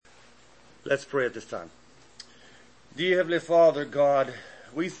Let's pray at this time. Dear Heavenly Father, God,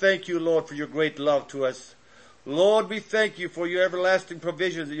 we thank you, Lord, for your great love to us. Lord, we thank you for your everlasting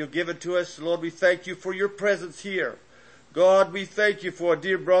provisions that you've given to us. Lord, we thank you for your presence here. God, we thank you for a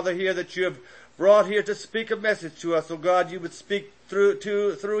dear brother here that you have brought here to speak a message to us. Oh God, you would speak through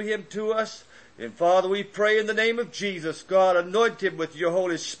him to us. And Father, we pray in the name of Jesus, God, anoint him with your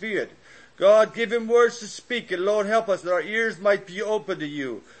Holy Spirit. God, give him words to speak, and Lord, help us that our ears might be open to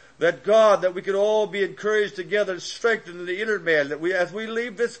you. That God, that we could all be encouraged together and strengthened in the inner man, that we, as we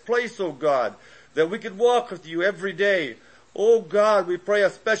leave this place, oh God, that we could walk with you every day. Oh God, we pray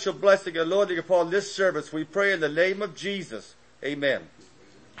a special blessing and anointing upon this service. We pray in the name of Jesus. Amen.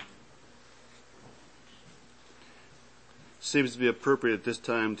 Seems to be appropriate at this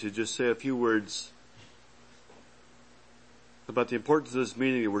time to just say a few words about the importance of this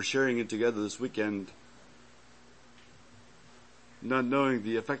meeting that we're sharing it together this weekend, not knowing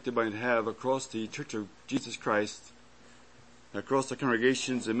the effect it might have across the Church of Jesus Christ, across the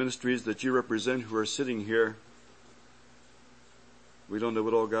congregations and ministries that you represent who are sitting here. We don't know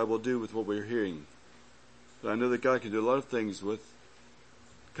what all God will do with what we're hearing. But I know that God can do a lot of things with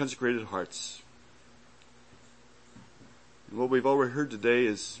consecrated hearts. And what we've already heard today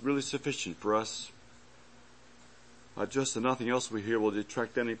is really sufficient for us. I trust that nothing else we hear will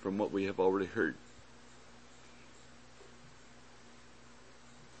detract any from what we have already heard.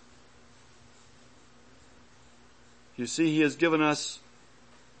 You see, he has given us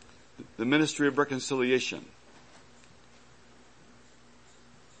the ministry of reconciliation.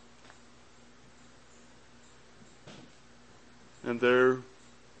 And there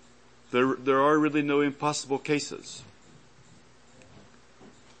are really no impossible cases.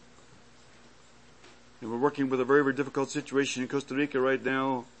 And we're working with a very, very difficult situation in Costa Rica right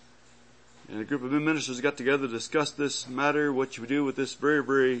now. And a group of ministers got together to discuss this matter, what you would do with this very,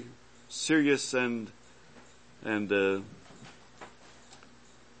 very serious and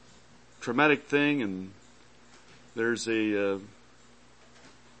traumatic thing. And there's a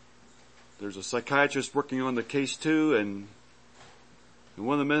psychiatrist working on the case too, and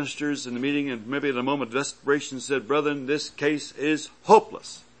one of the ministers in the meeting, and maybe at a moment of desperation, said, "Brethren, this case is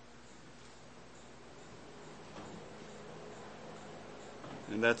hopeless."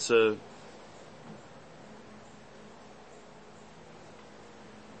 And that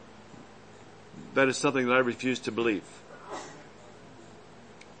is something that I refuse to believe.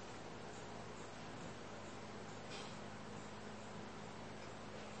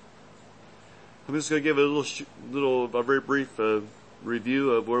 I'm just going to give a very brief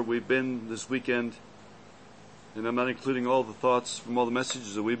review of where we've been this weekend, and I'm not including all the thoughts from all the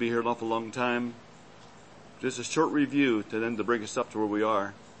messages that we'll be here an awful long time. Just a short review to bring us up to where we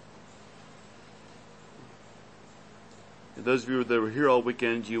are. And those of you that were here all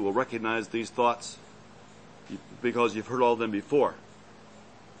weekend, you will recognize these thoughts because you've heard all of them before.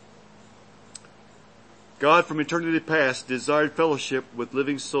 God from eternity past desired fellowship with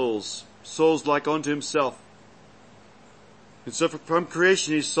living souls, souls like unto himself. And so from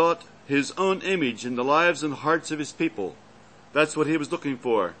creation he sought his own image in the lives and hearts of his people. That's what he was looking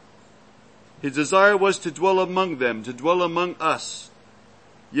for. His desire was to dwell among them, to dwell among us,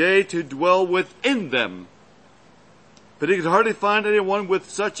 yea, to dwell within them. But he could hardly find anyone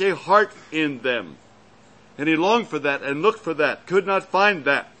with such a heart in them. And he longed for that and looked for that, could not find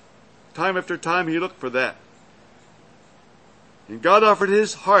that. Time after time he looked for that. And God offered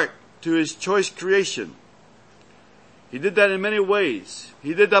his heart to his choice creation. He did that in many ways.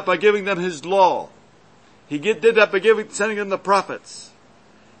 He did that by giving them his law. He did that by sending them the prophets.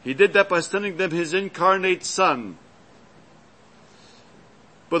 He did that by sending them his incarnate Son.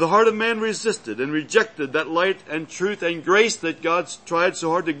 But the heart of man resisted and rejected that light and truth and grace that God tried so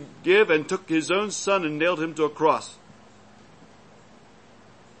hard to give, and took his own Son and nailed him to a cross.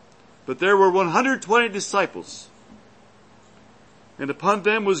 But there were 120 disciples, and upon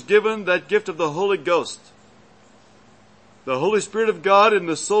them was given that gift of the Holy Ghost. The Holy Spirit of God in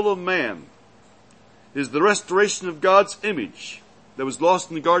the soul of man is the restoration of God's image that was lost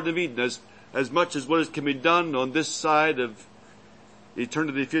in the Garden of Eden, as much as what can be done on this side of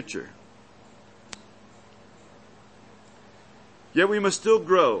eternity future. Yet we must still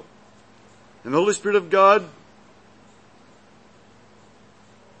grow. And the Holy Spirit of God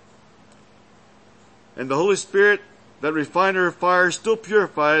and the Holy Spirit, that refiner fire, still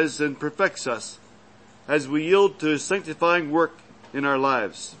purifies and perfects us as we yield to his sanctifying work in our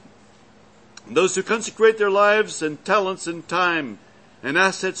lives. And those who consecrate their lives and talents and time and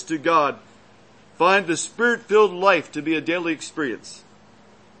assets to God find the Spirit-filled life to be a daily experience.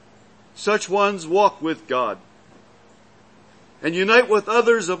 Such ones walk with God. and unite with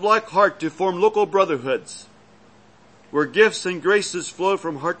others of like heart to form local brotherhoods, where gifts and graces flow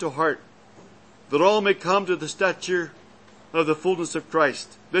from heart to heart, that all may come to the stature of the fullness of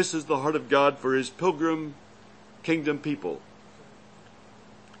Christ. This is the heart of God for His pilgrim kingdom people.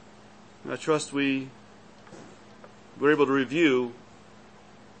 I trust we were able to review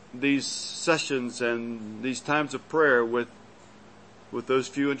these sessions and these times of prayer with those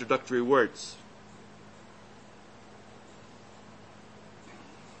few introductory words.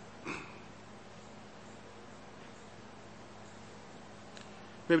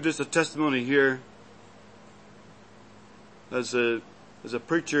 Maybe just a testimony here. As a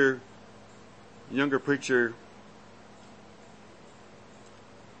preacher, younger preacher,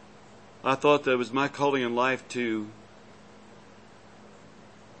 I thought that it was my calling in life to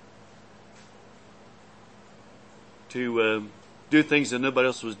do things that nobody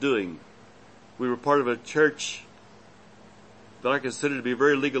else was doing. We were part of a church that I considered to be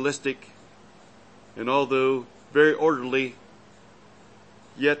very legalistic, and although very orderly,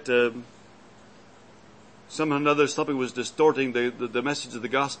 yet somehow or another something was distorting the message of the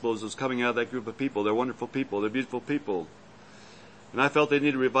gospel as was coming out of that group of people. They're wonderful people. They're beautiful people. And I felt they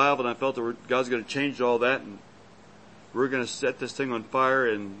needed revival, and I felt that God's going to change all that, and we're going to set this thing on fire,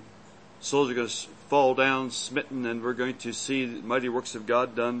 and souls are going to fall down, smitten, and we're going to see mighty works of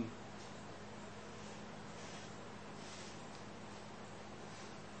God done.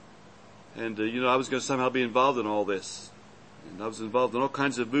 And, I was going to somehow be involved in all this. And I was involved in all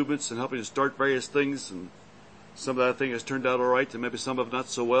kinds of movements and helping to start various things, and some of that I think has turned out all right, and maybe some of it not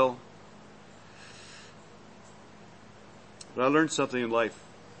so well. But I learned something in life.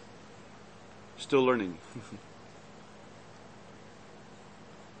 Still learning.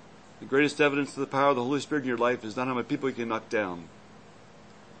 The greatest evidence of the power of the Holy Spirit in your life is not how many people you can knock down.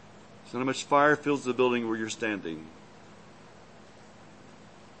 It's not how much fire fills the building where you're standing.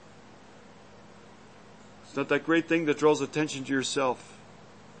 It's not that great thing that draws attention to yourself.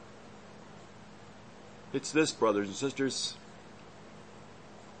 It's this, brothers and sisters.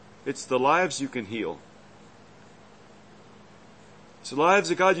 It's the lives you can heal. It's the lives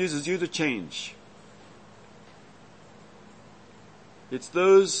that God uses you to change. It's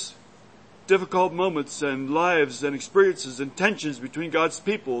those difficult moments and lives and experiences and tensions between God's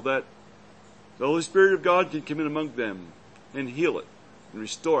people that the Holy Spirit of God can come in among them and heal it and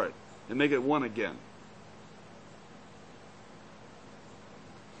restore it and make it one again.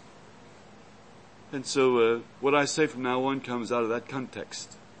 And so what I say from now on comes out of that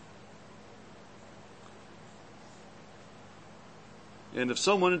context. And if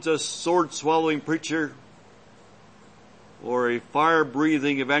someone is a sword-swallowing preacher or a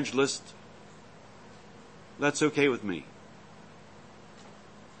fire-breathing evangelist, that's okay with me.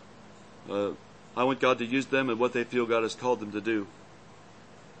 I want God to use them and what they feel God has called them to do.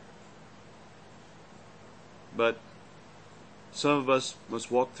 But some of us must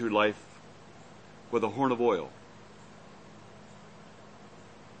walk through life with a horn of oil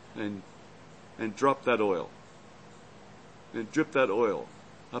and drop that oil and drip that oil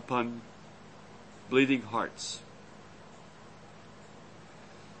upon bleeding hearts.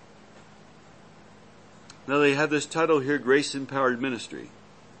 Now they have this title here, Grace Empowered Ministry.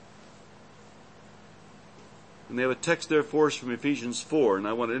 And they have a text there for us from Ephesians 4, and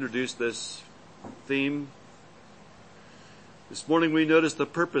I want to introduce this theme. This morning we noticed the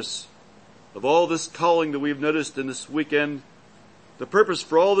purpose of all this calling that we've noticed in this weekend, the purpose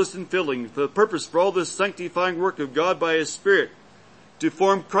for all this infilling, the purpose for all this sanctifying work of God by His Spirit to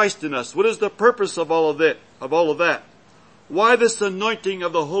form Christ in us. What is the purpose of all of that? Why this anointing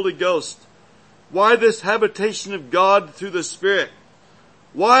of the Holy Ghost? Why this habitation of God through the Spirit?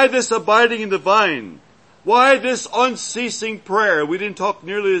 Why this abiding in the vine? Why this unceasing prayer? We didn't talk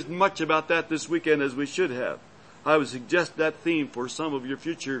nearly as much about that this weekend as we should have. I would suggest that theme for some of your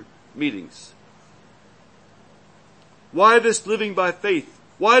future meetings. Why this living by faith?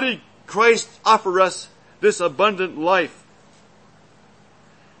 Why did Christ offer us this abundant life?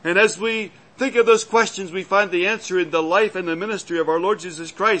 And as we think of those questions, we find the answer in the life and the ministry of our Lord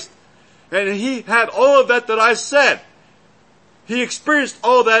Jesus Christ. And He had all of that I said. He experienced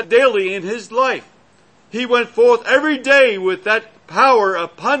all that daily in His life. He went forth every day with that power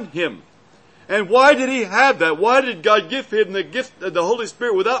upon Him. And why did He have that? Why did God give Him the gift of the Holy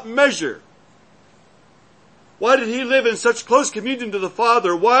Spirit without measure? Why did He live in such close communion to the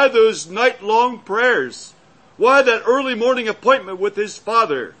Father? Why those night-long prayers? Why that early morning appointment with His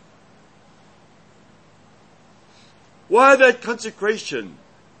Father? Why that consecration?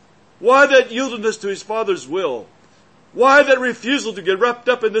 Why that yieldedness to His Father's will? Why that refusal to get wrapped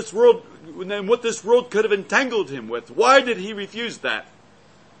up in this world and what this world could have entangled him with. Why did he refuse that?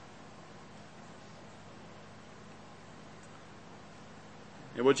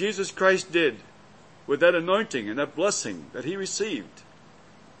 And what Jesus Christ did with that anointing and that blessing that he received,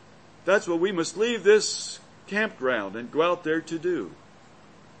 that's what we must leave this campground and go out there to do.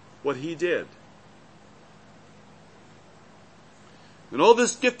 What he did. And all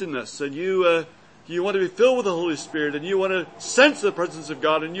this giftedness, and you want to be filled with the Holy Spirit, and you want to sense the presence of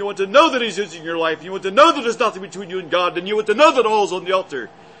God, and you want to know that he's using your life, and you want to know that there's nothing between you and God, and you want to know that all is on the altar,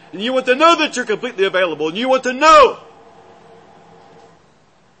 and you want to know that you're completely available, and you want to know.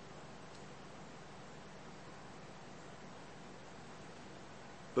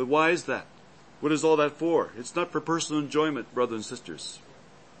 But why is that? What is all that for? It's not for personal enjoyment, brothers and sisters.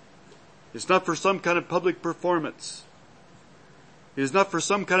 It's not for some kind of public performance. It is not for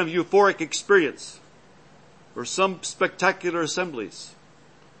some kind of euphoric experience or some spectacular assemblies.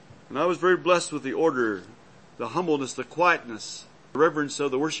 And I was very blessed with the order, the humbleness, the quietness, the reverence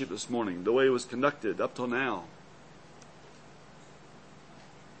of the worship this morning, the way it was conducted up till now.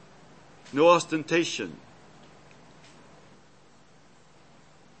 No ostentation.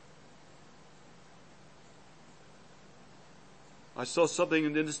 I saw something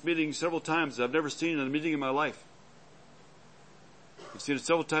in this meeting several times that I've never seen in a meeting in my life. I've seen it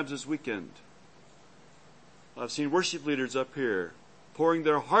several times this weekend. I've seen worship leaders up here pouring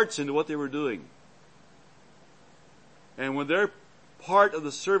their hearts into what they were doing. And when their part of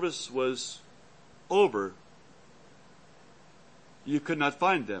the service was over, you could not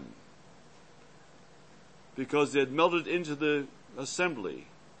find them because they had melted into the assembly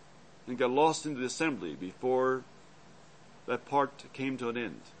and got lost into the assembly before that part came to an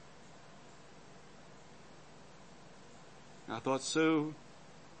end. I thought, so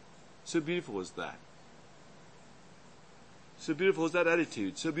beautiful is that. So beautiful is that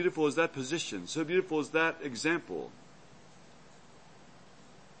attitude. So beautiful is that position. So beautiful is that example.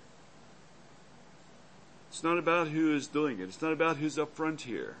 It's not about who is doing it. It's not about who's up front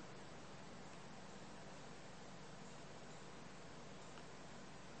here.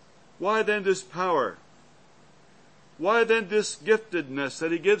 Why then this power? Why then this giftedness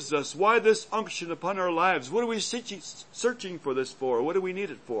that he gives us? Why this unction upon our lives? What are we searching for this for? What do we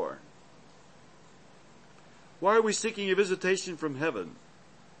need it for? Why are we seeking a visitation from heaven?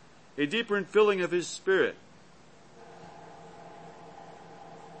 A deeper infilling of his Spirit?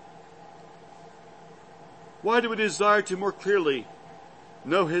 Why do we desire to more clearly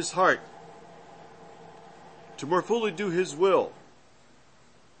know his heart? To more fully do his will?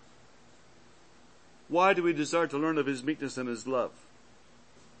 Why do we desire to learn of his meekness and his love?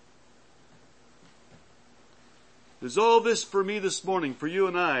 Is all this for me this morning, for you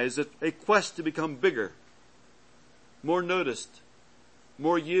and I? Is it a quest to become bigger, more noticed,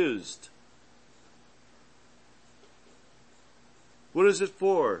 more used? What is it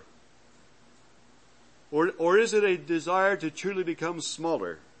for? Or is it a desire to truly become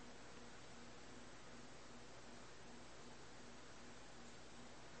smaller?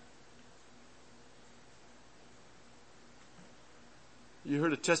 You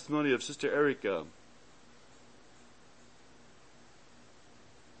heard a testimony of Sister Erica.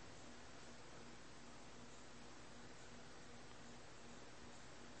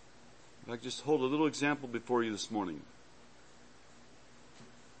 I'd like to just hold a little example before you this morning.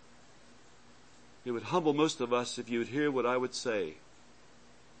 It would humble most of us if you would hear what I would say.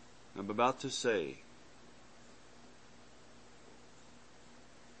 I'm about to say.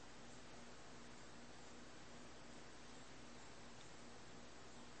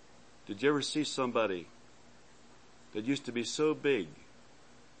 Did you ever see somebody that used to be so big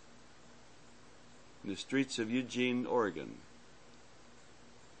in the streets of Eugene, Oregon,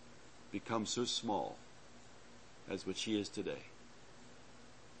 become so small as what she is today?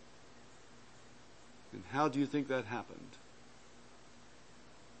 And how do you think that happened?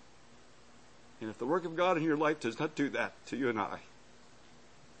 And if the work of God in your life does not do that to you and I,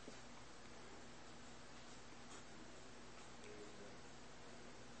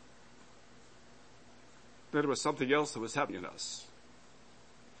 then it was something else that was happening in us.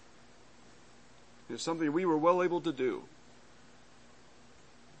 It was something we were well able to do.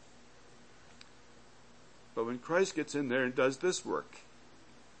 But when Christ gets in there and does this work,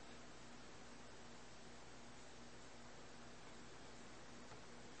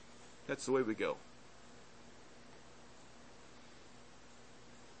 that's the way we go.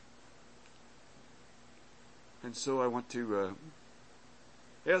 And so I want to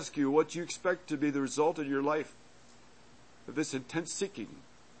ask you what you expect to be the result in your life of this intense seeking,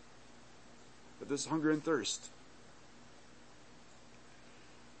 of this hunger and thirst.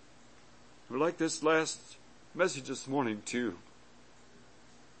 I'd like this last message this morning to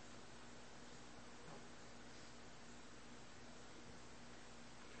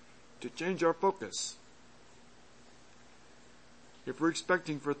change our focus. If we're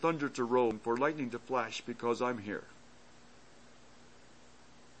expecting for thunder to roll, for lightning to flash because I'm here,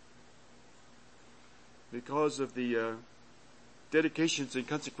 because of the dedications and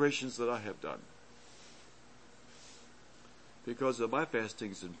consecrations that I have done, because of my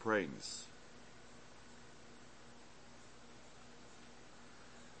fastings and prayings,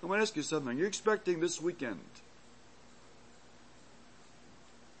 I want to ask you something. You're expecting this weekend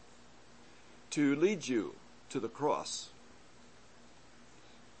to lead you to the cross.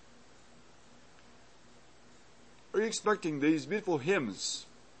 Are you expecting these beautiful hymns,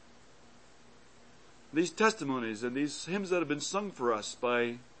 these testimonies, and these hymns that have been sung for us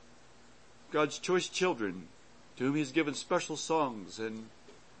by God's choice children, to whom He's given special songs, and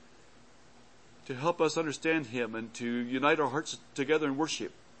to help us understand Him and to unite our hearts together in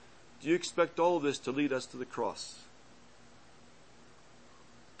worship? Do you expect all of this to lead us to the cross?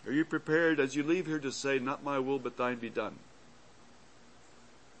 Are you prepared as you leave here to say, not my will, but thine be done?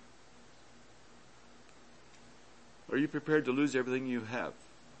 Are you prepared to lose everything you have?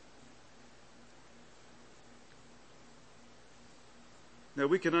 Now,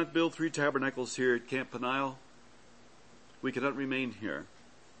 we cannot build 3 tabernacles here at Camp Peniel. We cannot remain here.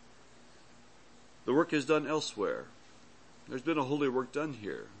 The work is done elsewhere. There's been a holy work done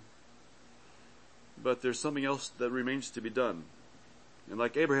here. But there's something else that remains to be done. And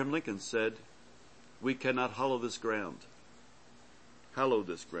like Abraham Lincoln said, we cannot hallow this ground. Hallow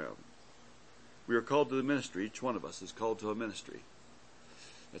this ground. We are called to the ministry. Each one of us is called to a ministry.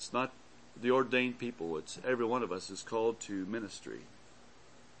 It's not the ordained people. It's every one of us is called to ministry.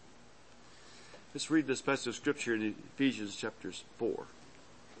 Let's read this passage of Scripture in Ephesians chapter 4.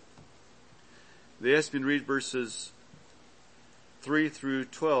 They asked me to read verses 3 through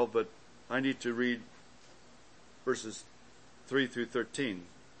 12, but I need to read verses 3 through 13.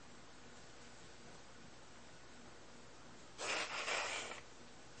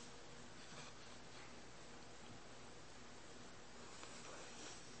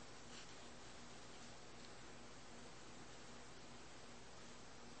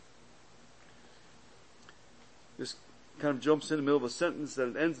 This kind of jumps in the middle of a sentence that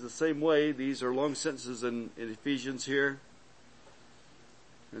it ends the same way. These are long sentences in Ephesians here.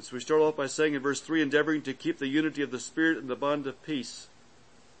 And so we start off by saying in verse 3, endeavoring to keep the unity of the Spirit and the bond of peace.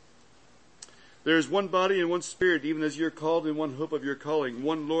 There is one body and one Spirit, even as you are called in one hope of your calling,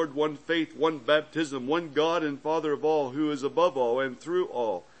 one Lord, one faith, one baptism, one God and Father of all, who is above all and through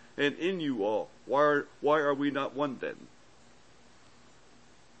all and in you all. Why are we not one then?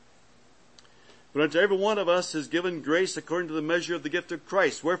 But unto every one of us is given grace according to the measure of the gift of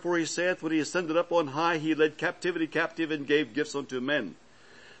Christ. Wherefore he saith, when he ascended up on high, he led captivity captive and gave gifts unto men.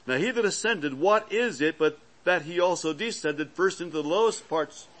 Now he that ascended, what is it but that he also descended first into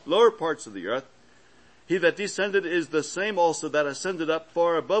the lower parts of the earth? He that descended is the same also that ascended up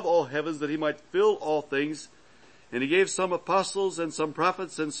far above all heavens, that he might fill all things. And he gave some apostles and some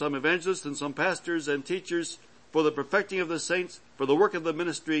prophets and some evangelists and some pastors and teachers for the perfecting of the saints, for the work of the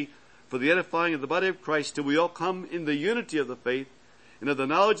ministry, for the edifying of the body of Christ, till we all come in the unity of the faith and of the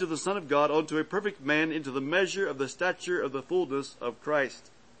knowledge of the Son of God, unto a perfect man, into the measure of the stature of the fullness of Christ.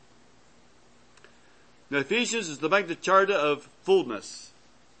 Now Ephesians is the Magna Charta of fullness.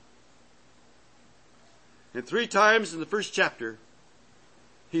 And 3 times in the first chapter,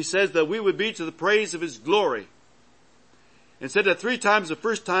 he says that we would be to the praise of his glory. And said that 3 times, the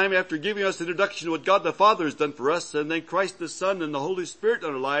first time after giving us introduction to what God the Father has done for us, and then Christ the Son and the Holy Spirit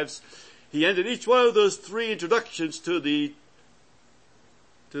in our lives, he ended each one of those 3 introductions to the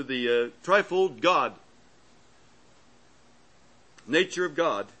trifold God, nature of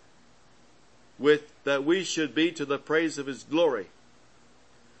God, with that we should be to the praise of his glory.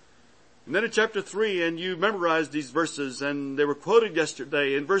 And then in chapter 3, and you memorized these verses, and they were quoted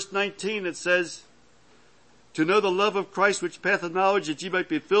yesterday. In verse 19 it says, to know the love of Christ which passeth knowledge, that ye might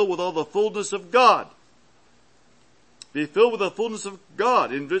be filled with all the fullness of God. Be filled with the fullness of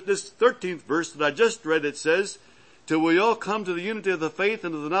God. In this 13th verse that I just read, it says, till we all come to the unity of the faith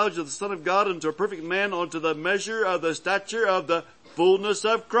and to the knowledge of the Son of God, unto a perfect man, unto the measure of the stature of the fullness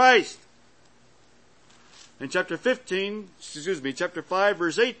of Christ. In chapter 5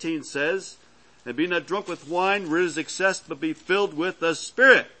 verse 18 says, and be not drunk with wine, where is excess, but be filled with the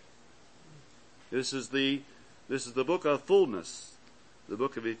Spirit. This is the book of fullness, the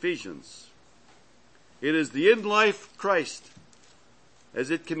book of Ephesians. It is the in life Christ,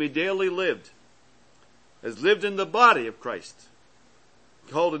 as it can be daily lived, as lived in the body of Christ,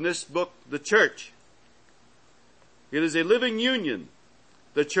 called in this book the church. It is a living union.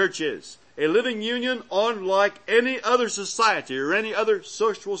 The church is a living union unlike any other society or any other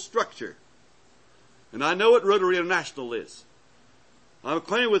social structure. And I know what Rotary International is. I'm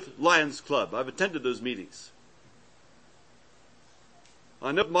acquainted with Lions Club. I've attended those meetings.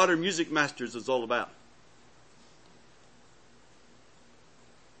 I know what Modern Music Masters is all about.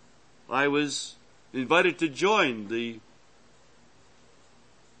 I was invited to join the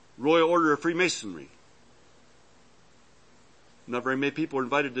Royal Order of Freemasonry. Not very many people are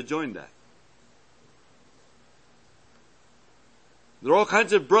invited to join that. There are all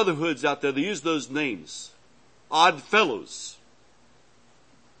kinds of brotherhoods out there that use those names. Odd fellows.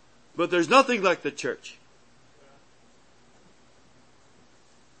 But there's nothing like the church.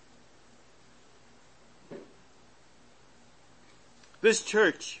 This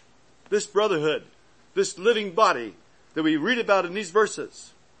church, this brotherhood, this living body that we read about in these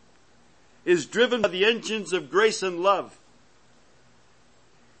verses is driven by the engines of grace and love.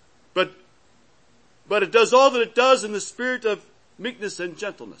 But it does all that it does in the spirit of meekness and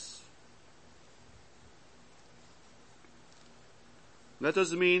gentleness. That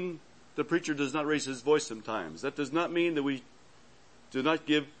doesn't mean the preacher does not raise his voice sometimes. That does not mean that we do not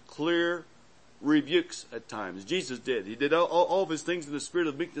give clear rebukes at times. Jesus did. He did all of his things in the spirit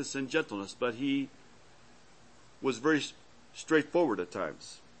of meekness and gentleness, but he was very straightforward at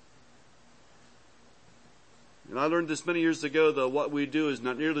times. And I learned this many years ago that what we do is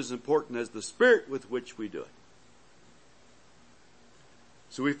not nearly as important as the spirit with which we do it.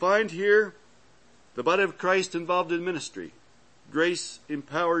 So we find here the body of Christ involved in ministry.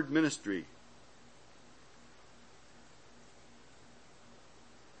 Grace-empowered ministry.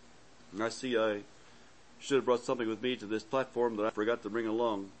 And I see I should have brought something with me to this platform that I forgot to bring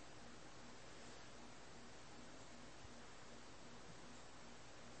along.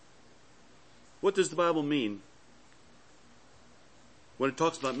 What does the Bible mean when it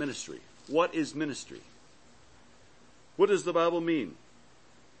talks about ministry? What is ministry? What does the Bible mean?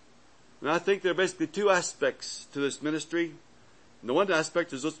 And I think there are basically two aspects to this ministry. And the one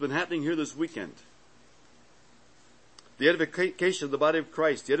aspect is what's been happening here this weekend. The edification of the body of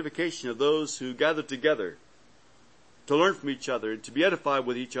Christ, the edification of those who gather together to learn from each other and to be edified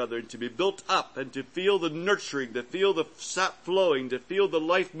with each other and to be built up and to feel the nurturing, to feel the sap flowing, to feel the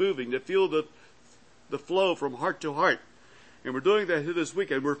life moving, to feel the flow from heart to heart. And we're doing that here this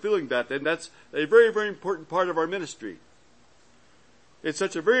weekend. We're feeling that, and that's a very, very important part of our ministry. It's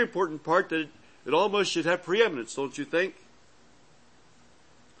such a very important part that it almost should have preeminence, don't you think?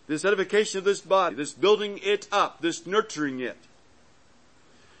 This edification of this body, this building it up, this nurturing it.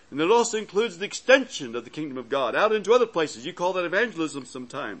 And it also includes the extension of the kingdom of God out into other places. You call that evangelism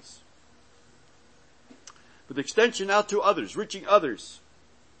sometimes. But the extension out to others, reaching others,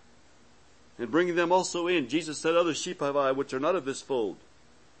 and bringing them also in. Jesus said, "Other sheep have I, which are not of this fold."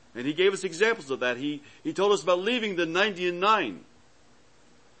 And he gave us examples of that. He told us about leaving the 99.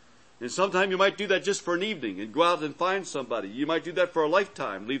 And sometime you might do that just for an evening and go out and find somebody. You might do that for a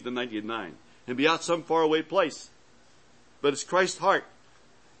lifetime, leave the 99 and be out some faraway place. But it's Christ's heart.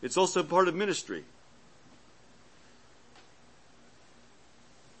 It's also part of ministry.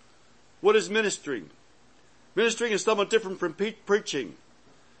 What is ministering? Ministering is somewhat different from preaching.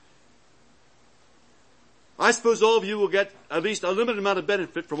 I suppose all of you will get at least a limited amount of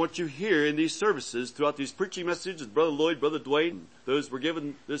benefit from what you hear in these services throughout these preaching messages. Brother Lloyd, Brother Dwayne, those were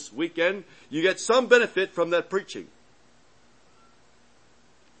given this weekend. You get some benefit from that preaching.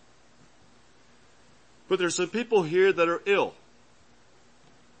 But there's some people here that are ill.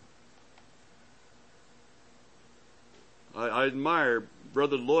 I admire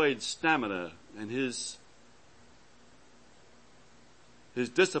Brother Lloyd's stamina and his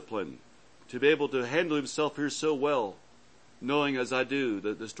discipline to be able to handle himself here so well, knowing as I do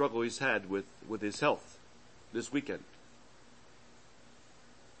the struggle he's had with his health this weekend.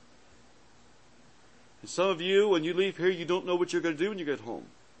 And some of you, when you leave here, you don't know what you're going to do when you get home.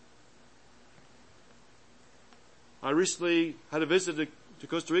 I recently had a visit to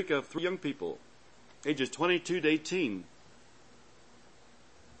Costa Rica of 3 young people, ages 22 to 18.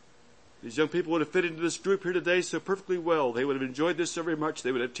 These young people would have fit into this group here today so perfectly well. They would have enjoyed this so very much.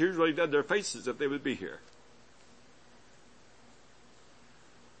 They would have tears running down their faces if they would be here.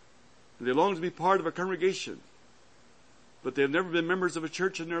 And they long to be part of a congregation, but they have never been members of a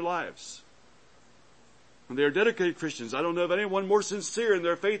church in their lives. And they are dedicated Christians. I don't know of anyone more sincere in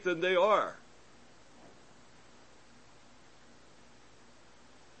their faith than they are.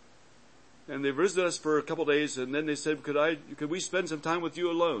 And they visited us for a couple of days, and then they said, could we spend some time with you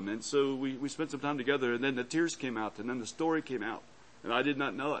alone? And so we spent some time together, and then the tears came out, and then the story came out. And I did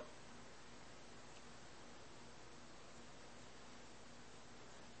not know it.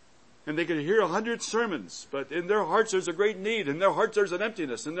 And they could hear 100 sermons, but in their hearts there's a great need. In their hearts there's an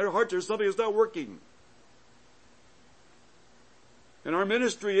emptiness. In their hearts there's something that's not working. And our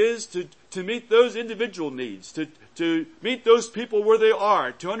ministry is to meet those individual needs, to meet those people where they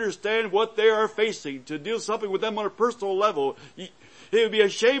are, to understand what they are facing, to do something with them on a personal level. It would be a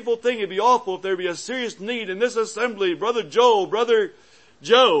shameful thing, it would be awful if there would be a serious need in this assembly. Brother Joe,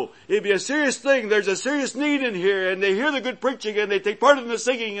 it'd be a serious thing. There's a serious need in here, and they hear the good preaching, and they take part in the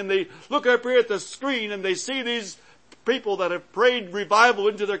singing, and they look up here at the screen, and they see these people that have prayed revival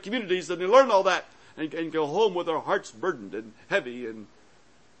into their communities, and they learn all that. And go home with their hearts burdened and heavy and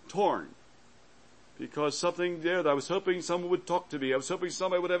torn. Because something there that I was hoping someone would talk to me. I was hoping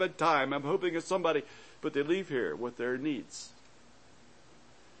somebody would have had time. I'm hoping it's somebody. But they leave here with their needs.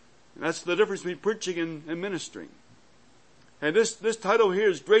 And that's the difference between preaching and ministering. And this title here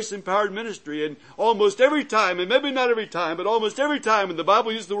is Grace Empowered Ministry. And almost every time, and maybe not every time, but almost every time when the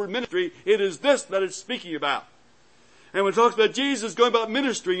Bible uses the word ministry, it is this that it's speaking about. And when it talks about Jesus going about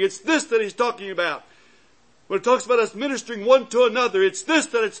ministering, it's this that he's talking about. When it talks about us ministering one to another, it's this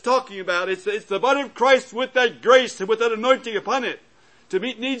that it's talking about. It's the body of Christ with that grace and with that anointing upon it to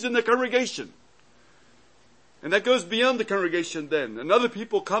meet needs in the congregation. And that goes beyond the congregation then. And other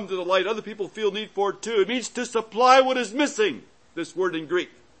people come to the light. Other people feel need for it too. It means to supply what is missing. This word in Greek.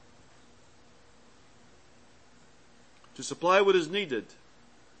 To supply what is needed.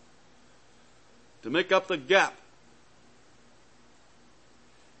 To make up the gap.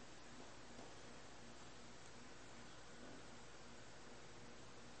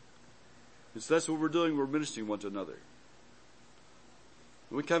 And so that's what we're doing. We're ministering one to another.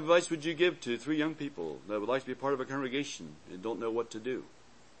 What kind of advice would you give to 3 young people that would like to be part of a congregation and don't know what to do?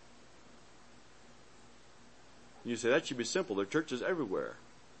 You say, that should be simple. There are churches everywhere.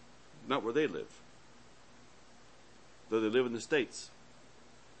 Not where they live. Though they live in the States.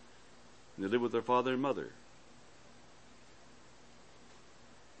 And they live with their father and mother.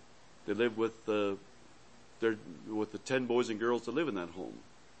 They live with the 10 boys and girls that live in that home.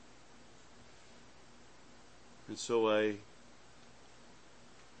 And so I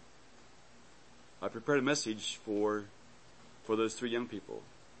prepared a message for those 3 young people.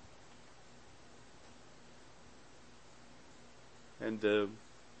 And that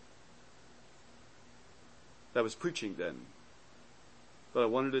was preaching then. But I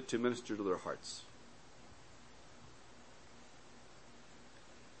wanted it to minister to their hearts.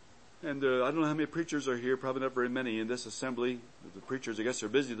 And I don't know how many preachers are here, probably not very many in this assembly. The preachers, I guess, are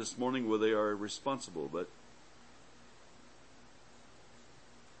busy this morning where they are responsible, but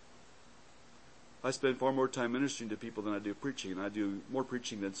I spend far more time ministering to people than I do preaching, and I do more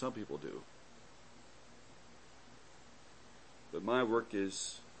preaching than some people do. But my work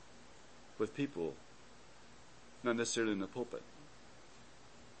is with people, not necessarily in the pulpit.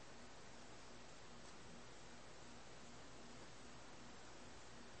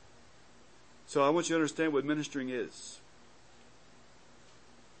 So I want you to understand what ministering is.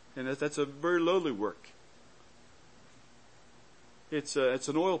 And that's a very lowly work. It's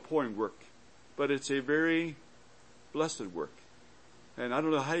an oil pouring work. But it's a very blessed work. And I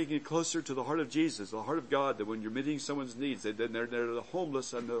don't know how you get closer to the heart of Jesus, the heart of God, that when you're meeting someone's needs, they're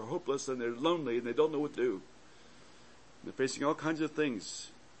homeless and they're hopeless and they're lonely and they don't know what to do. They're facing all kinds of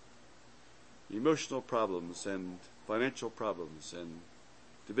things. Emotional problems and financial problems and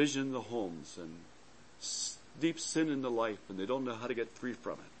division in the homes and deep sin in the life, and they don't know how to get free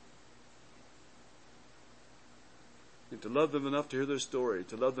from it. And to love them enough to hear their story,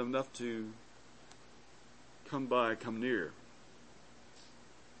 to love them enough to come near.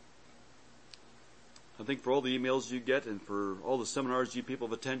 I think for all the emails you get and for all the seminars you people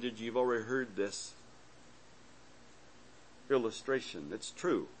have attended, you've already heard this illustration. It's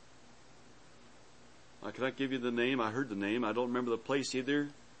true. I cannot give you the name. I heard the name. I don't remember the place either.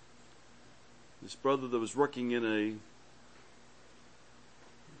 This brother that was working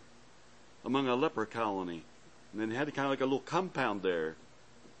among a leper colony. And then they had kind of like a little compound there.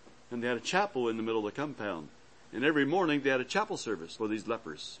 And they had a chapel in the middle of the compound. And every morning they had a chapel service for these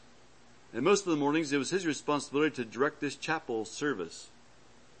lepers. And most of the mornings it was his responsibility to direct this chapel service.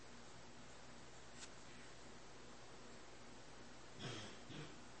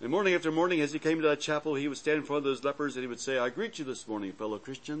 And morning after morning as he came to that chapel, he would stand in front of those lepers and he would say, I greet you this morning, fellow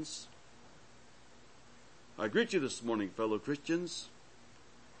Christians. I greet you this morning, fellow Christians.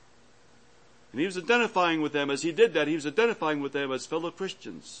 And he was identifying with them. As he did that, he was identifying with them as fellow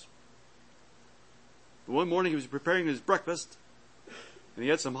Christians. One morning he was preparing his breakfast, and he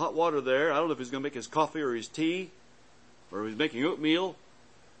had some hot water there. I don't know if he was going to make his coffee or his tea. or he was making oatmeal,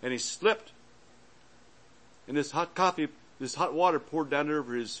 and he slipped. And this hot water poured down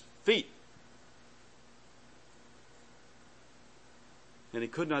over his feet. And he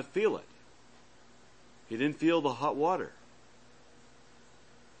could not feel it. He didn't feel the hot water.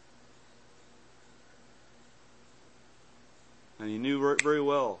 And he knew very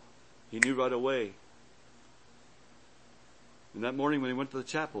well. He knew right away. And that morning when he went to the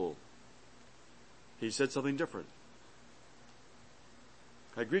chapel, he said something different.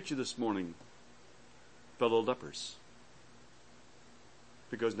 I greet you this morning, fellow lepers,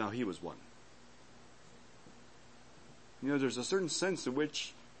 because now he was one. You know, there's a certain sense in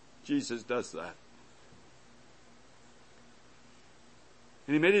which Jesus does that.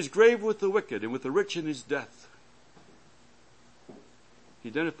 And he made his grave with the wicked and with the rich in his death. He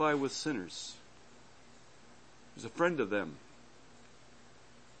identified with sinners. He was a friend of them.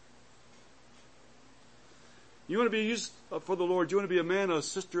 You want to be used for the Lord. You want to be a man or a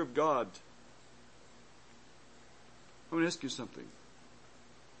sister of God. I want to ask you something.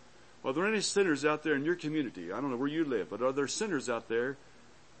 Are there any sinners out there in your community? I don't know where you live, but are there sinners out there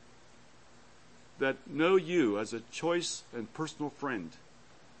that know you as a choice and personal friend?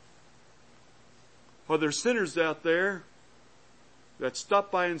 Are there sinners out there that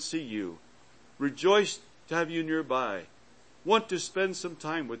stop by and see you, rejoice to have you nearby, want to spend some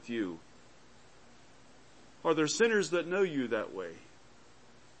time with you? Are there sinners that know you that way?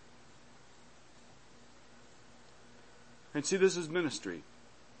 And see, this is ministry.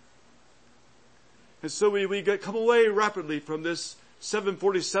 And so we come away rapidly from this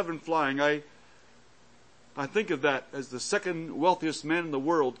 747 flying. I think of that as the second wealthiest man in the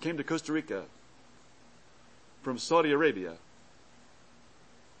world came to Costa Rica from Saudi Arabia.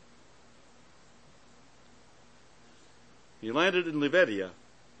 He landed in Liberia.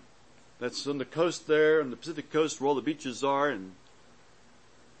 That's on the coast there, on the Pacific coast where all the beaches are and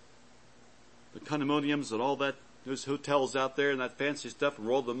the condominiums and all that, those hotels out there and that fancy stuff and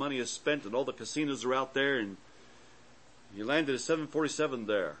where all the money is spent and all the casinos are out there. And he landed a 747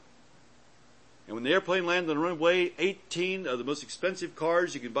 there. And when the airplane landed on the runway, 18 of the most expensive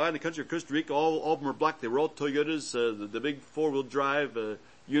cars you can buy in the country of Costa Rica, all of them were black. They were all Toyotas, the big four-wheel drive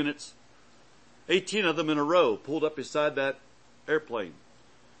units. 18 of them in a row pulled up beside that airplane.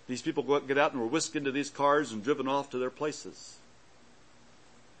 These people get out and were whisked into these cars and driven off to their places.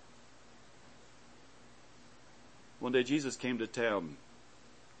 One day Jesus came to town.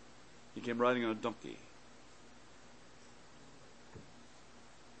 He came riding on a donkey.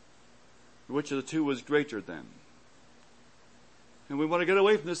 Which of the two was greater then? And we want to get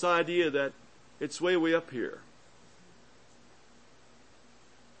away from this idea that it's way up here.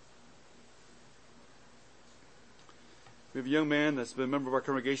 We have a young man that's been a member of our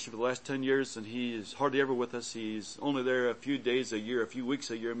congregation for the last 10 years, and he is hardly ever with us. He's only there a few days a year, a few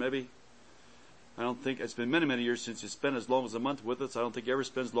weeks a year maybe. I don't think, it's been many years since he's spent as long as a month with us. I don't think he ever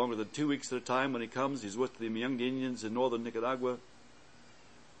spends longer than 2 weeks at a time when he comes. He's with the young Indians in northern Nicaragua.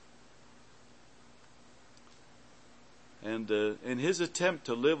 And in his attempt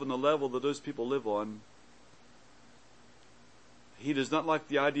to live on the level that those people live on, he does not like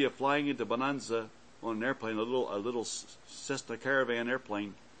the idea of flying into Bonanza on an airplane, a little Cessna Caravan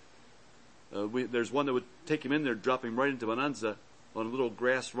airplane. There's one that would take him in there, drop him right into Bonanza on a little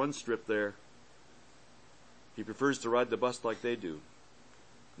grass run strip there. He prefers to ride the bus like they do.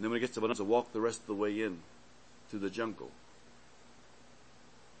 And then when he gets to Bonanza, walk the rest of the way in through the jungle.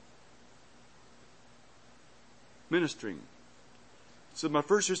 Ministering. So my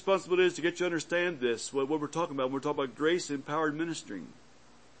first responsibility is to get you to understand this, what we're talking about. We're talking about grace-empowered ministering.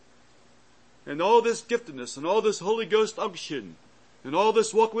 And all this giftedness and all this Holy Ghost unction and all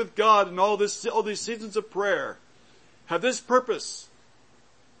this walk with God and all these seasons of prayer have this purpose.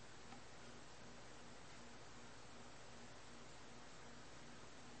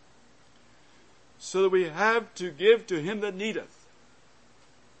 So that we have to give to him that needeth.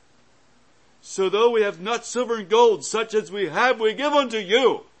 So though we have not silver and gold, such as we have, we give unto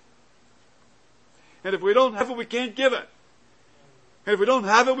you. And if we don't have it, we can't give it. And if we don't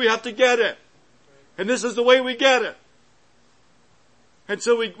have it, we have to get it. And this is the way we get it. And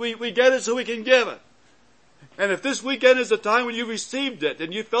so we get it so we can give it. And if this weekend is the time when you received it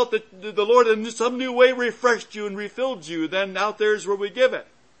and you felt that the Lord in some new way refreshed you and refilled you, then out there is where we give it.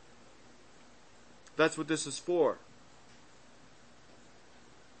 That's what this is for.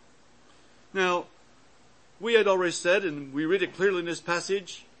 Now, we had already said, and we read it clearly in this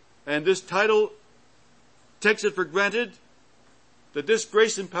passage, and this title takes it for granted, that this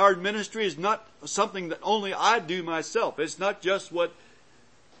grace-empowered ministry is not something that only I do myself. It's not just what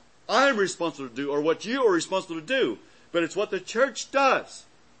I'm responsible to do or what you are responsible to do, but it's what the church does.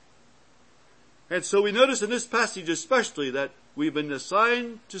 And so we notice in this passage especially that we've been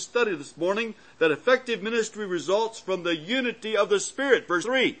assigned to study this morning that effective ministry results from the unity of the Spirit. Verse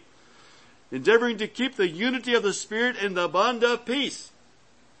 3. Endeavoring to keep the unity of the Spirit in the bond of peace.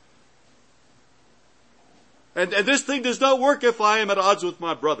 And this thing does not work if I am at odds with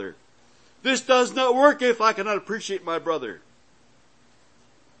my brother. This does not work if I cannot appreciate my brother.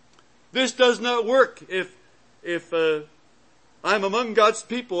 This does not work if I'm among God's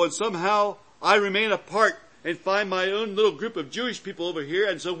people and somehow I remain apart and find my own little group of Jewish people over here,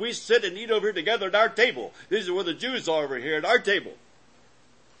 and so we sit and eat over here together at our table. These are where the Jews are over here at our table.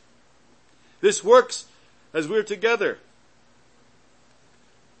 This works as we're together.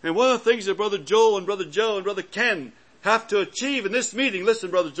 And one of the things that Brother Joel and Brother Joe and Brother Ken have to achieve in this meeting,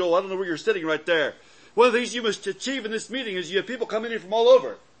 listen, Brother Joel, I don't know where you're sitting right there. One of the things you must achieve in this meeting is you have people coming in from all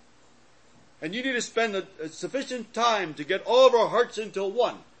over. And you need to spend a sufficient time to get all of our hearts into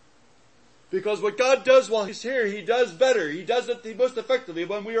one. Because what God does while He's here, He does better. He does it most effectively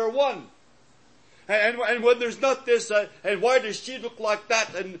when we are one. And when there's not this, and why does she look like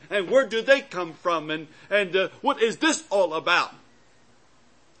that, and where do they come from, and what is this all about?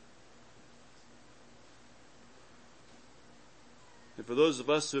 And for those of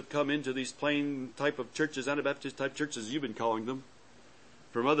us who have come into these plain type of churches, Anabaptist type churches, you've been calling them,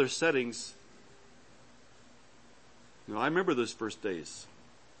 from other settings, I remember those first days.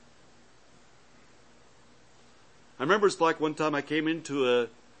 I remember it's like one time I came into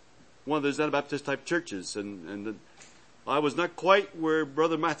one of those Anabaptist type churches, and I was not quite where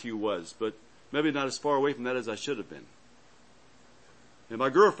Brother Matthew was, but maybe not as far away from that as I should have been. And my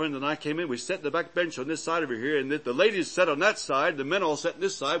girlfriend and I came in, we sat in the back bench on this side over here, and the ladies sat on that side, the men all sat on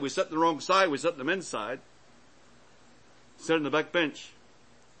this side, we sat on the wrong side, we sat on the men's side. Sat on the back bench.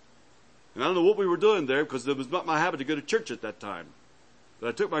 And I don't know what we were doing there, because it was not my habit to go to church at that time. But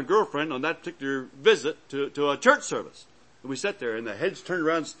I took my girlfriend on that particular visit to a church service. And we sat there, and the heads turned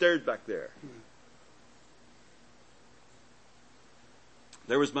around and stared back there.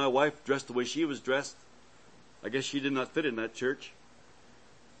 There was my wife dressed the way she was dressed. I guess she did not fit in that church.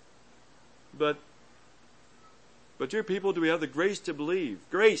 But dear people, do we have the grace to believe?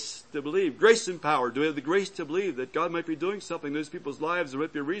 Grace to believe. Grace and power. Do we have the grace to believe that God might be doing something in those people's lives? There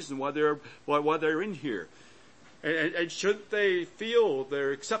might be a reason why they're in here. And shouldn't they feel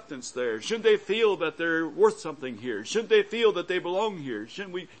their acceptance there? Shouldn't they feel that they're worth something here? Shouldn't they feel that they belong here?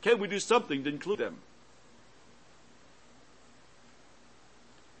 Can we do something to include them?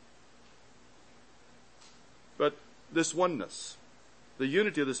 But this oneness, the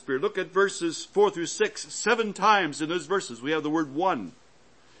unity of the Spirit. Look at verses 4 through 6. 7 times in those verses we have the word one.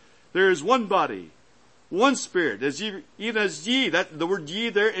 There is one body, one Spirit, even as ye, that the word ye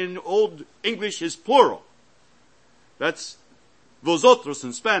there in Old English is plural. That's vosotros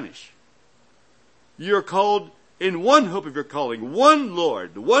in Spanish. You are called in one hope of your calling, one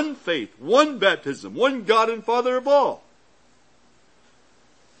Lord, one faith, one baptism, one God and Father of all.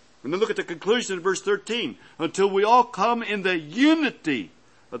 And then look at the conclusion in verse 13. Until we all come in the unity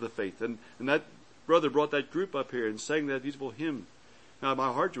of the faith. And that brother brought that group up here and sang that beautiful hymn. Now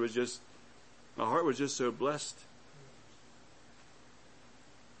my heart was just so blessed.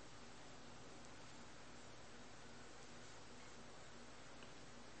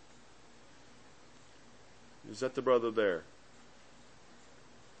 Is that the brother there?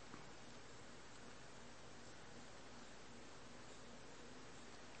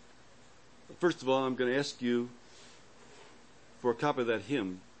 First of all, I'm going to ask you for a copy of that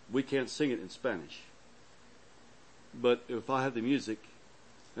hymn. We can't sing it in Spanish. But if I have the music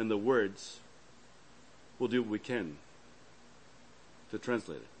and the words, we'll do what we can to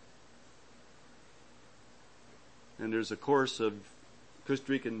translate it. And there's a chorus of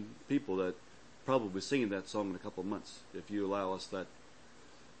Costa Rican people that probably singing that song in a couple of months, if you allow us that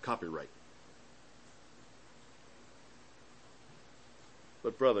copyright.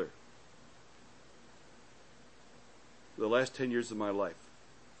 But brother, the last 10 years of my life,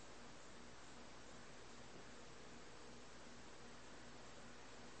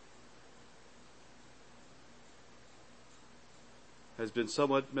 has been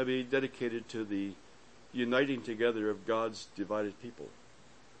somewhat maybe dedicated to the uniting together of God's divided people,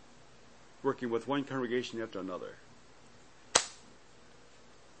 working with one congregation after another.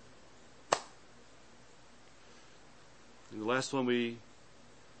 And the last one we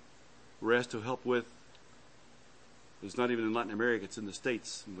were asked to help with is not even in Latin America, it's in the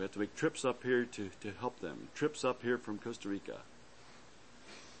States. And we have to make trips up here to help them. Trips up here from Costa Rica.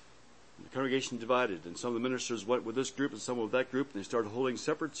 And congregation divided, and some of the ministers went with this group and some with that group, and they started holding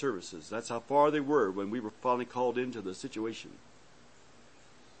separate services. That's how far they were when we were finally called into the situation.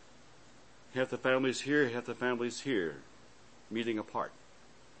 Half the families here, half the families here, meeting apart.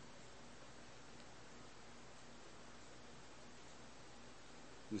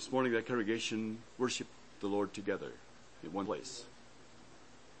 This morning that congregation worshiped the Lord together in one place.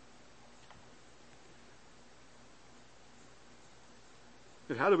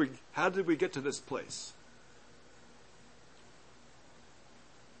 And how did we get to this place?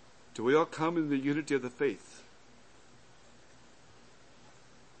 Do we all come in the unity of the faith?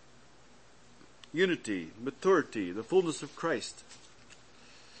 Unity, maturity, the fullness of Christ.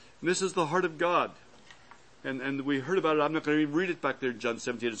 And this is the heart of God. And we heard about it. I'm not going to read it back there in John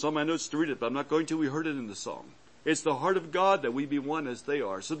 17. It's on my notes to read it, but I'm not going to. We heard it in the song. It's the heart of God that we be one as they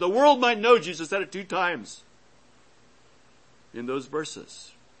are. So the world might know, Jesus said it 2 times in those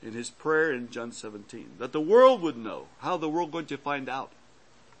verses, in his prayer in John 17. That the world would know. How the world going to find out?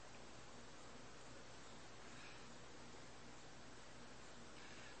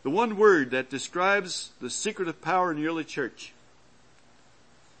 The one word that describes the secret of power in the early church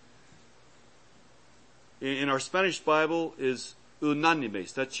in our Spanish Bible is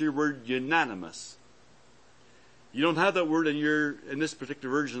unánimes. That's your word, unanimous. You don't have that word in this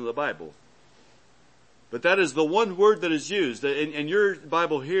particular version of the Bible. But that is the one word that is used. In your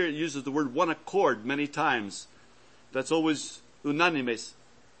Bible here, it uses the word one accord many times. That's always unánimes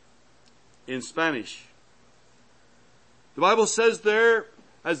in Spanish. The Bible says there,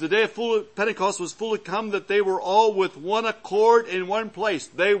 as the day of Pentecost was fully come, that they were all with one accord in one place.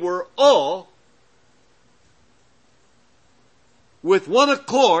 They were all with one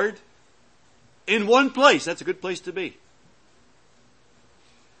accord in one place. That's a good place to be.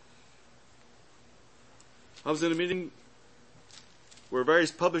 I was in a meeting where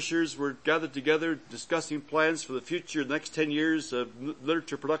various publishers were gathered together discussing plans for the future, the next 10 years of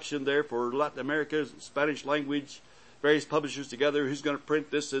literature production there for Latin America, Spanish language, various publishers together, who's going to print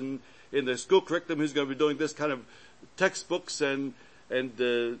this in the school curriculum, who's going to be doing this kind of textbooks and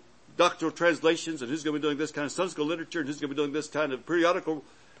doctoral translations, and who's going to be doing this kind of Sunday school literature, and who's going to be doing this kind of periodical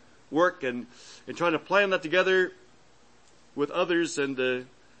work, and trying to plan that together with others. And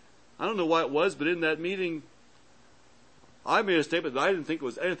I don't know why it was, but in that meeting, I made a statement that I didn't think it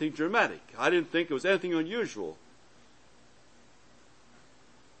was anything dramatic. I didn't think it was anything unusual.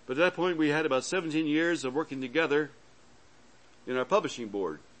 But at that point, we had about 17 years of working together in our publishing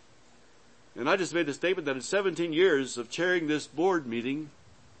board. And I just made the statement that in 17 years of chairing this board meeting,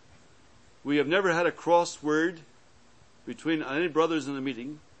 we have never had a crossword between any brothers in a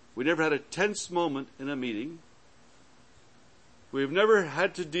meeting. We never had a tense moment in a meeting. We have never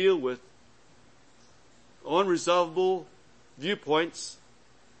had to deal with unresolvable viewpoints.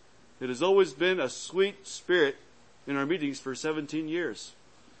 It has always been a sweet spirit in our meetings for 17 years.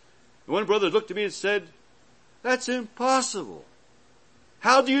 And one brother looked at me and said, "That's impossible.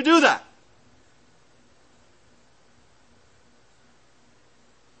 How do you do that?"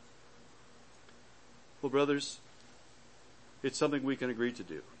 Well, brothers, it's something we can agree to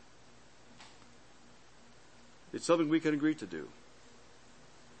do. It's something we can agree to do.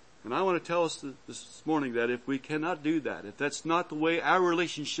 And I want to tell us this morning that if we cannot do that, if that's not the way our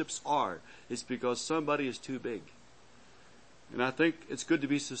relationships are, it's because somebody is too big. And I think it's good to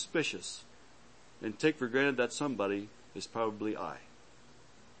be suspicious and take for granted that somebody is probably I.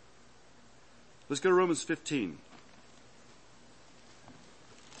 Let's go to Romans 15.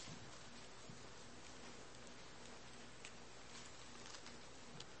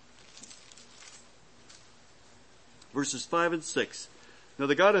 Verses 5 and 6. Now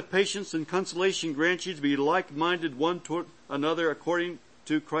the God of patience and consolation grant you to be like-minded one toward another according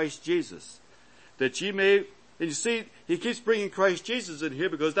to Christ Jesus, that ye may. And you see, he keeps bringing Christ Jesus in here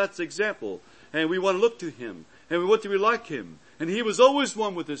because that's the example. And we want to look to him. And we want to be like him. And he was always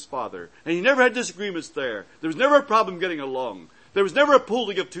one with his Father. And he never had disagreements there. There was never a problem getting along. There was never a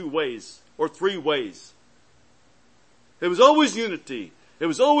pulling of 2 ways or 3 ways. There was always unity. There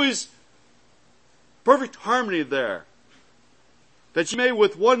was always perfect harmony there. That ye may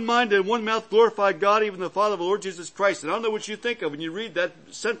with one mind and one mouth glorify God, even the Father of the Lord Jesus Christ. And I don't know what you think of when you read that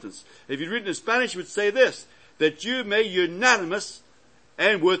sentence. If you read it in Spanish, it would say this: that you may unanimous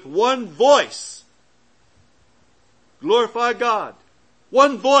and with one voice glorify God.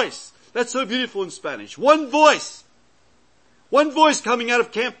 One voice. That's so beautiful in Spanish. One voice. One voice coming out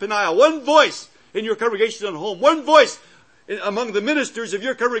of Camp Peniel. One voice in your congregation at home. One voice among the ministers of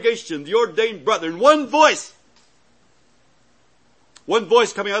your congregation, the ordained brethren. One voice. One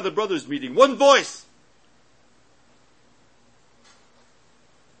voice coming out of the brothers' meeting. One voice.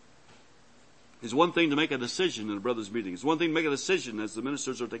 It's one thing to make a decision in a brother's meeting. It's one thing to make a decision as the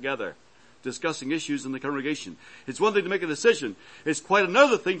ministers are together discussing issues in the congregation. It's one thing to make a decision. It's quite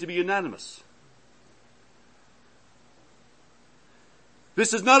another thing to be unanimous.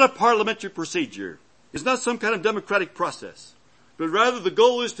 This is not a parliamentary procedure. It's not some kind of democratic process. But rather the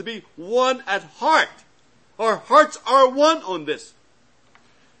goal is to be one at heart. Our hearts are one on this.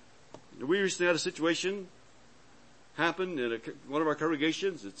 We recently had a situation happen in one of our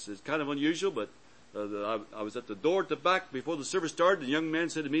congregations. It's kind of unusual, but I was at the door at the back before the service started. The young man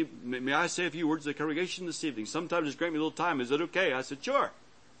said to me, "May I say a few words to the congregation this evening? Sometimes just grant me a little time. Is that okay?" I said, "Sure."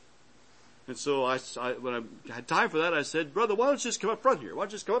 And so when I had time for that, I said, "Brother, why don't you just come up front here? Why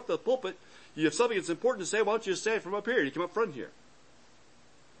don't you just come up to the pulpit? You have something that's important to say. Why don't you just say it from up here? You come up front here."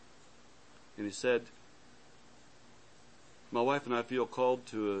 And he said, "My wife and I feel called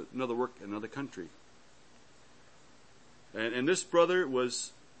to another work in another country." And this brother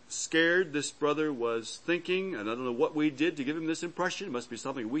was scared. This brother was thinking, and I don't know what we did to give him this impression. It must be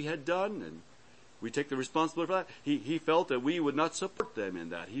something we had done, and we take the responsibility for that. He felt that we would not support them in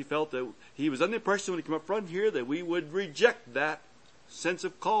that. He felt that he was under the impression when he came up front here that we would reject that sense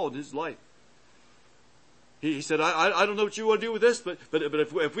of call in his life. He said, I don't know what you want to do with this, but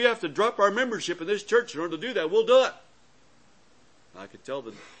if we have to drop our membership in this church in order to do that, we'll do it. I could tell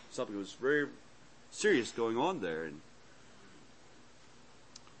that something was very serious going on there. And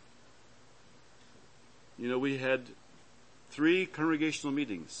we had 3 congregational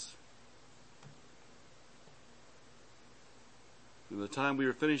meetings. And the time we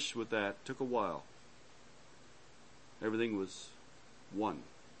were finished with that took a while. Everything was one.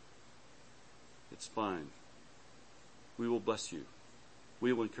 It's fine. We will bless you.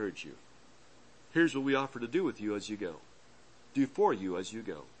 We will encourage you. Here's what we offer to do with you as you go. Do for you as you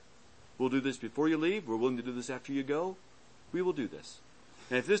go. We'll do this before you leave. We're willing to do this after you go. We will do this.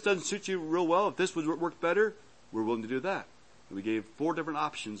 And if this doesn't suit you real well, if this would work better, we're willing to do that. And we gave 4 different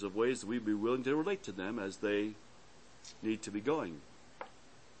options of ways that we'd be willing to relate to them as they need to be going.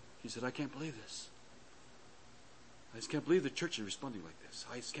 He said, "I can't believe this. I just can't believe the church is responding like this.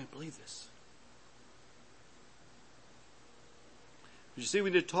 I just can't believe this." But you see, we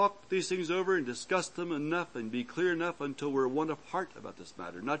need to talk these things over and discuss them enough and be clear enough until we're one of heart about this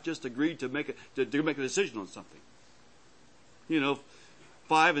matter, not just agree to make a decision on something.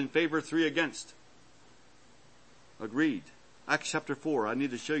 5 in favor, 3 against. Agreed. Acts chapter 4. I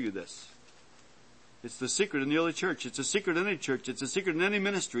need to show you this. It's the secret in the early church. It's a secret in any church. It's a secret in any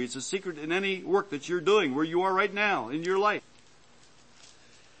ministry. It's a secret in any work that you're doing, where you are right now in your life.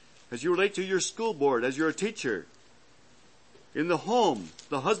 As you relate to your school board, as you're a teacher, in the home,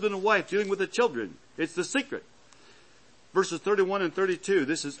 the husband and wife dealing with the children. It's the secret. Verses 31 and 32.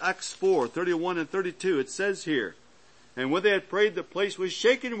 This is Acts 4, 31 and 32. It says here, "And when they had prayed, the place was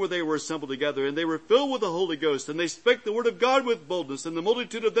shaken where they were assembled together, and they were filled with the Holy Ghost, and they spake the word of God with boldness, and the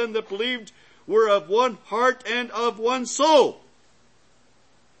multitude of them that believed were of one heart and of one soul."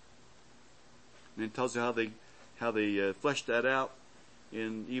 And it tells you how they fleshed that out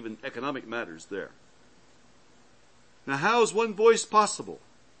in even economic matters there. Now, how is one voice possible?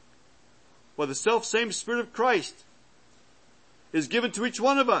 Well, the self-same Spirit of Christ is given to each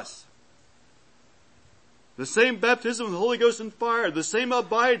one of us. The same baptism of the Holy Ghost and fire, the same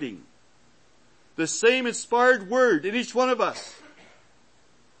abiding, the same inspired word in each one of us.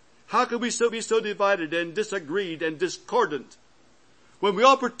 How can we be so divided and disagreed and discordant when we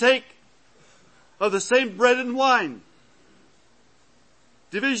all partake of the same bread and wine?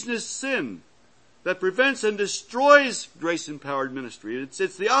 Division is sin that prevents and destroys grace-empowered ministry.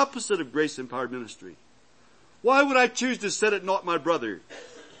 It's the opposite of grace-empowered ministry. Why would I choose to set at naught my brother?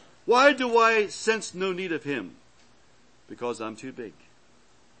 Why do I sense no need of him? Because I'm too big.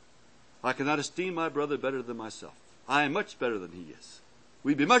 I cannot esteem my brother better than myself. I am much better than he is.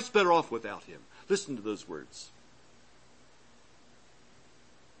 We'd be much better off without him. Listen to those words.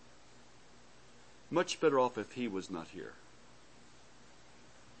 Much better off if he was not here.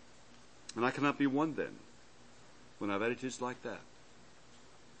 And I cannot be one then when I have attitudes like that.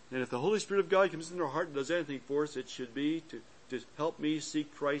 And if the Holy Spirit of God comes into our heart and does anything for us, it should be to help me see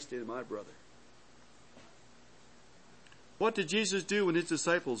Christ in my brother. What did Jesus do when his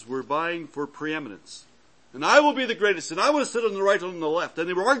disciples were vying for preeminence? And I will be the greatest, and I want to sit on the right and on the left. And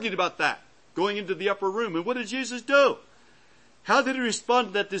they were arguing about that, going into the upper room. And what did Jesus do? How did he respond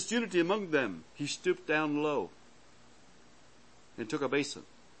to that disunity among them? He stooped down low and took a basin.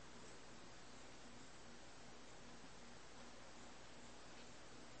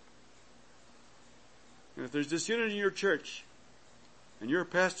 And if there's disunity in your church, and you're a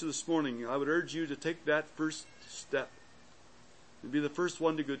pastor this morning, I would urge you to take that first step and be the first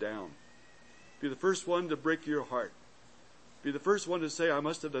one to go down. Be the first one to break your heart. Be the first one to say, I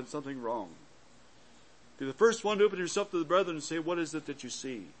must have done something wrong. Be the first one to open yourself to the brethren and say, what is it that you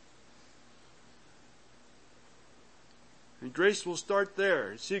see? And grace will start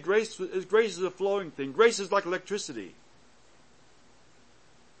there. See, grace is a flowing thing. Grace is like electricity.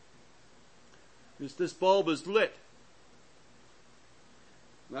 This bulb is lit.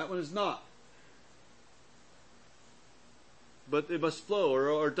 That one is not. But it must flow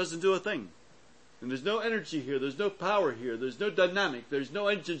or it doesn't do a thing. And there's no energy here. There's no power here. There's no dynamic. There's no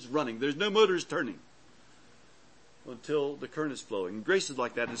engines running. There's no motors turning until the current is flowing. And grace is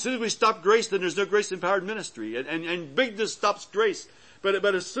like that. As soon as we stop grace, then there's no grace-empowered ministry. And bigness stops grace. But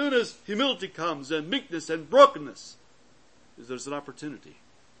as soon as humility comes and meekness and brokenness, there's an opportunity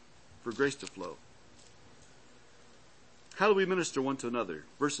for grace to flow. How do we minister one to another?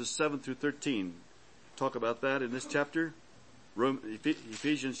 Verses 7 through 13 talk about that in this chapter.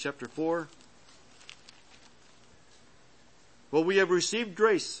 Ephesians chapter 4. Well, we have received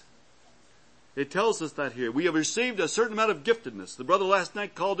grace. It tells us that here. We have received a certain amount of giftedness. The brother last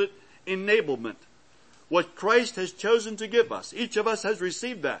night called it enablement. What Christ has chosen to give us. Each of us has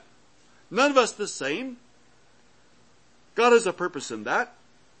received that. None of us the same. God has a purpose in that.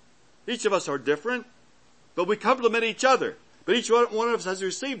 Each of us are different, but we complement each other. But each one of us has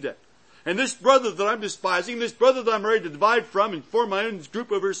received it. And this brother that I'm despising, this brother that I'm ready to divide from and form my own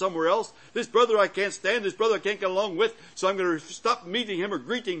group over somewhere else, this brother I can't stand, this brother I can't get along with, so I'm going to stop meeting him or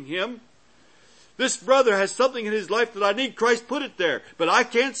greeting him. This brother has something in his life that I need Christ put it there, but I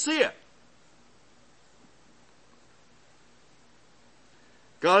can't see it.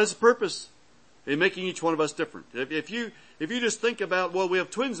 God has a purpose in making each one of us different. If you just think about, well, we have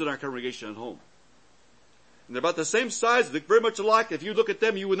twins in our congregation at home. And they're about the same size, they look very much alike. If you look at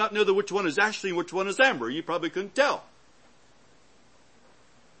them, you would not know that which one is Ashley and which one is Amber. You probably couldn't tell.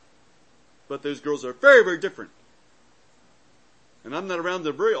 But those girls are very, very different. And I'm not around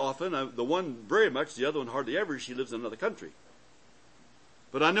them very often. The one very much, the other one hardly ever. She lives in another country.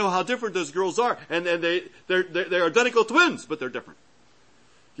 But I know how different those girls are. And they're identical twins, but they're different.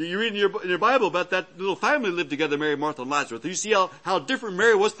 You read in your Bible about that little family lived together, Mary, Martha, and Lazarus. You see how different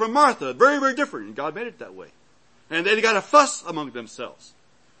Mary was from Martha. Very, very different. And God made it that way. And they got a fuss among themselves.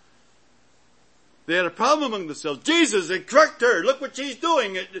 They had a problem among themselves. Jesus, correct her. Look what she's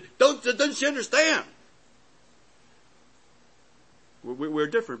doing. Doesn't she understand? We're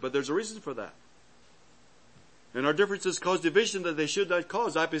different, but there's a reason for that. And our differences cause division that they should not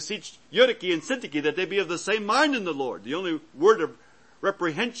cause. I beseech Eutyche and Syntyche that they be of the same mind in the Lord. The only word of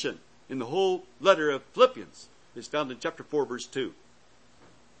reprehension in the whole letter of Philippians is found in chapter 4, verse 2.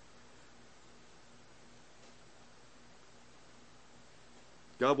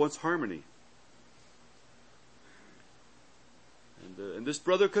 God wants harmony. And this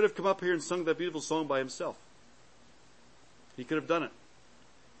brother could have come up here and sung that beautiful song by himself. He could have done it.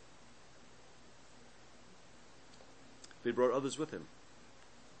 But he brought others with him.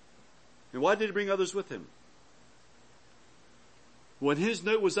 And why did he bring others with him? When his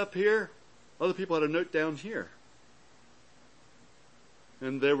note was up here, other people had a note down here.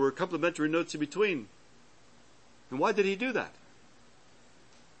 And there were complementary notes in between. And why did he do that?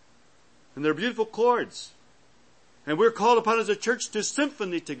 And they're beautiful chords. And we're called upon as a church to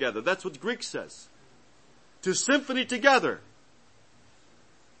symphony together. That's what Greek says. To symphony together.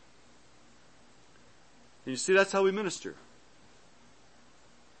 And you see, that's how we minister.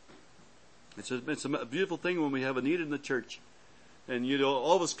 It's a beautiful thing when we have a need in the church. And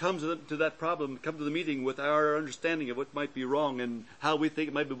all of us come to that problem, come to the meeting with our understanding of what might be wrong and how we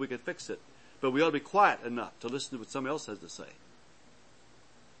think maybe we could fix it. But we ought to be quiet enough to listen to what somebody else has to say.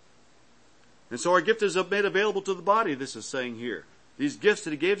 And so our gift is made available to the body, this is saying here. These gifts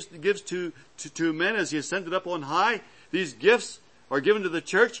that he gives to men as he ascended up on high, these gifts are given to the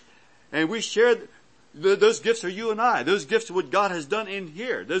church, and we share. Those gifts are you and I. Those gifts are what God has done in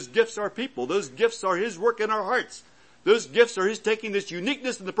here. Those gifts are people. Those gifts are his work in our hearts. Those gifts are his taking this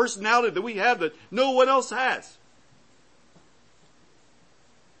uniqueness and the personality that we have that no one else has.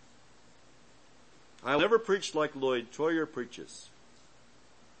 I'll never preach like Lloyd Troyer preaches,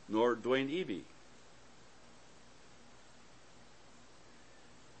 nor Dwayne Eby.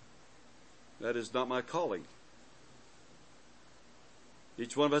 That is not my calling.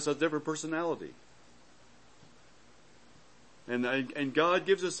 Each one of us has a different personality. And God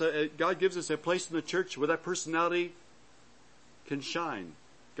gives us a place in the church where that personality can shine.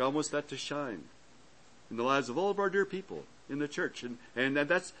 God wants that to shine in the lives of all of our dear people in the church. And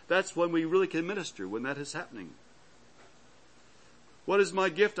that's when we really can minister, when that is happening. What is my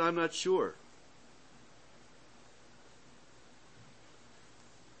gift? I'm not sure.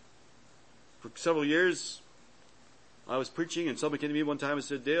 For several years, I was preaching, and somebody came to me one time and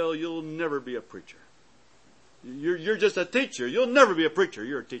said, Dale, you'll never be a preacher. You're just a teacher. You'll never be a preacher.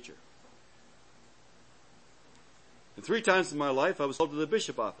 You're a teacher. And 3 times in my life, I was called to the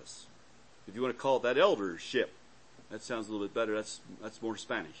bishop office. If you want to call it that, eldership. That sounds a little bit better. That's more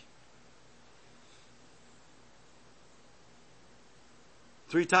Spanish.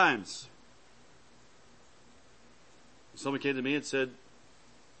 3 times. Somebody came to me and said,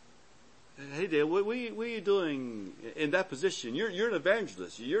 hey Dale, what are you doing in that position? You're an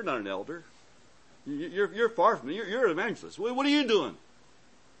evangelist. You're not an elder. You're far from it. You're an evangelist. What are you doing?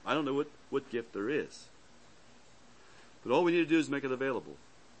 I don't know what gift there is. But all we need to do is make it available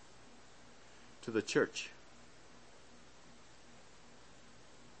to the church.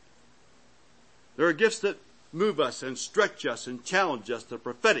 There are gifts that move us and stretch us and challenge us, the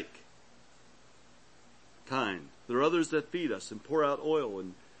prophetic kind. There are others that feed us and pour out oil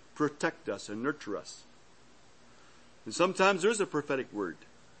and protect us and nurture us. And sometimes there's a prophetic word.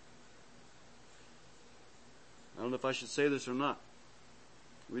 I don't know if I should say this or not.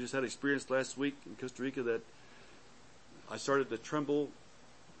 We just had experience last week in Costa Rica that I started to tremble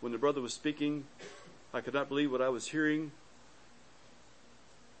when the brother was speaking. I could not believe what I was hearing.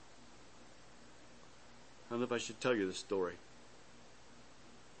 I don't know if I should tell you this story.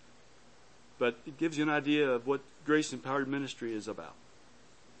 But it gives you an idea of what Grace Empowered Ministry is about.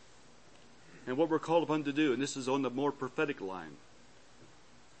 And what we're called upon to do. And this is on the more prophetic line.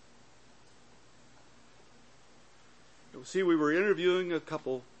 See, we were interviewing a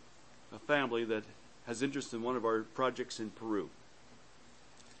family that has interest in one of our projects in Peru.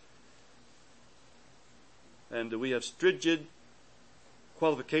 And we have stringent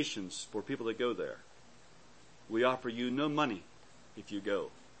qualifications for people that go there. We offer you no money if you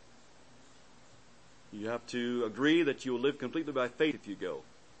go. You have to agree that you will live completely by faith if you go.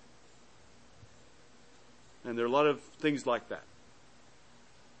 And there are a lot of things like that.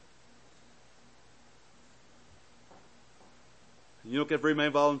 You don't get very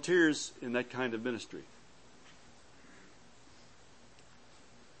many volunteers in that kind of ministry.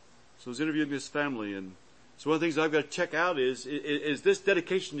 So I was interviewing this family, and so one of the things I've got to check out is this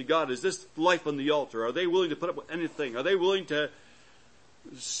dedication to God? Is this life on the altar? Are they willing to put up with anything? Are they willing to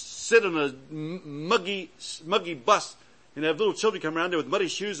sit on a muggy bus and have little children come around there with muddy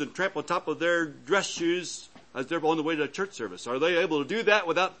shoes and tramp on top of their dress shoes as they're on the way to a church service? Are they able to do that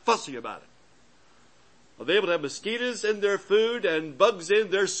without fussing about it? Are they able to have mosquitoes in their food and bugs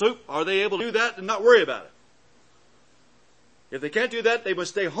in their soup? Are they able to do that and not worry about it? If they can't do that, they must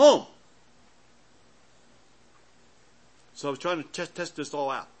stay home. So I was trying to test this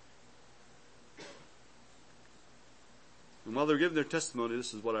all out. And while they were giving their testimony,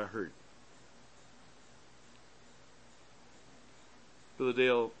 this is what I heard. Brother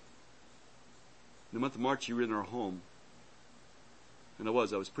Dale, in the month of March, you were in our home. And I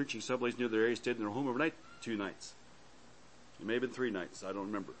was preaching someplace near their area, stayed in their home overnight 2 nights. It may have been 3 nights, I don't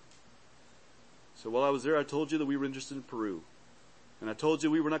remember. So while I was there, I told you that we were interested in Peru. And I told you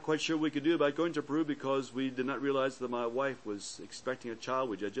we were not quite sure what we could do about going to Peru because we did not realize that my wife was expecting a child,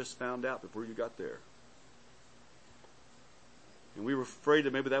 which I just found out before you got there. And we were afraid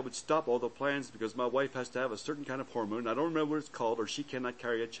that maybe that would stop all the plans because my wife has to have a certain kind of hormone. I don't remember what it's called, or she cannot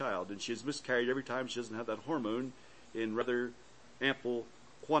carry a child. And she has miscarried every time she doesn't have that hormone in rather ample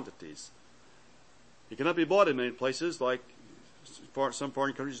quantities. It cannot be bought in many places, like some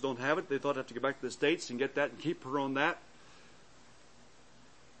foreign countries don't have it. They thought I'd have to go back to the States and get that and keep her on that.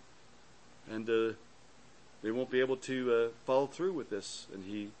 And they won't be able to follow through with this. And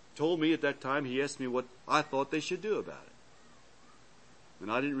he told me at that time, he asked me what I thought they should do about it.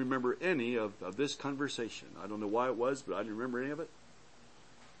 And I didn't remember any of this conversation. I don't know why it was, but I didn't remember any of it.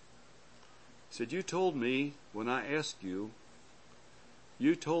 He said, you told me when I asked you,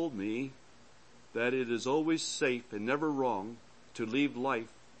 you told me that it is always safe and never wrong to leave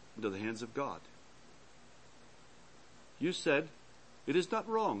life into the hands of God. You said it is not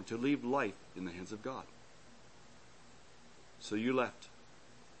wrong to leave life in the hands of God. So you left.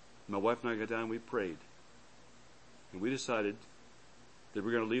 My wife and I got down and we prayed. And we decided that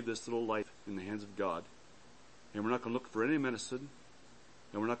we're going to leave this little life in the hands of God. And we're not going to look for any medicine.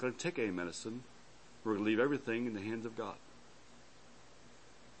 And we're not going to take any medicine. We're going to leave everything in the hands of God.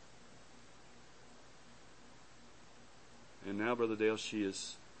 And now, Brother Dale, she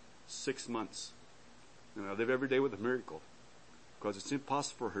is 6 months. And I live every day with a miracle. Because it's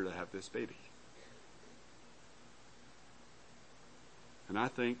impossible for her to have this baby. And I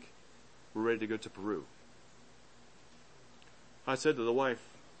think we're ready to go to Peru. I said to the wife,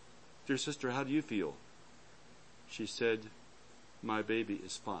 dear sister, how do you feel? She said, my baby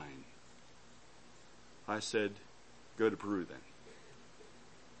is fine. I said, go to Peru then.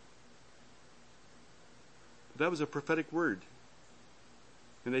 That was a prophetic word.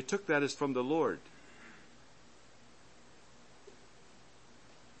 And they took that as from the Lord.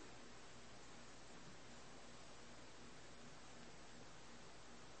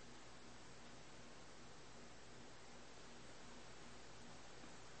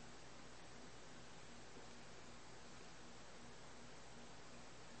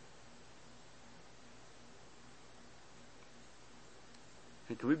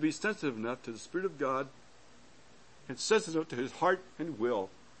 And can we be sensitive enough to the Spirit of God and sensitive to His heart and will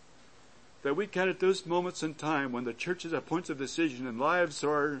that we can, at those moments in time when the church is at points of decision and lives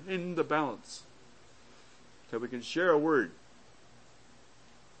are in the balance, that we can share a word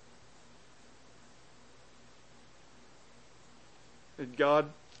and God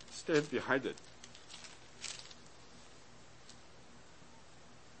stands behind it.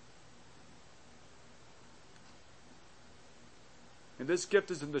 And this gift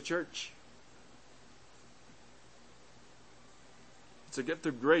is in the church. It's a gift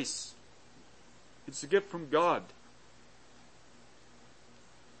of grace. It's a gift from God.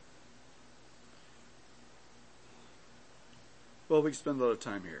 Well, we can spend a lot of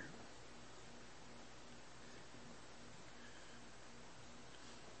time here.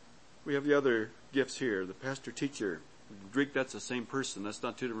 We have the other gifts here. The pastor teacher. In Greek, that's the same person. That's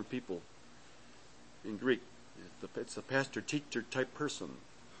not two different people. In Greek, it's a pastor teacher type person.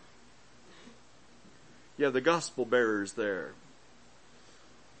 You have the gospel bearers there.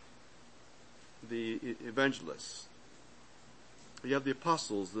 The evangelists. You have the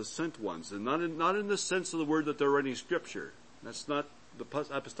apostles, the sent ones, and not in the sense of the word that they're writing scripture. That's not the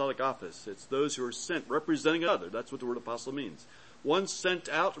apostolic office. It's those who are sent, representing another. That's what the word apostle means. One sent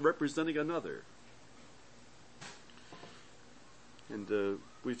out, representing another. And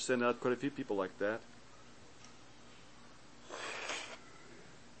we've sent out quite a few people like that.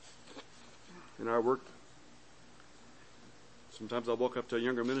 In our work, sometimes I'll walk up to a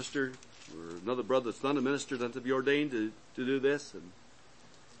younger minister or another brother that's not a minister, doesn't have to be ordained to do this, and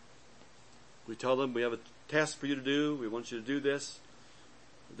we tell them we have a task for you to do. We want you to do this.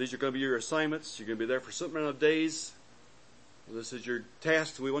 These are going to be your assignments. You're going to be there for a certain amount of days. This is your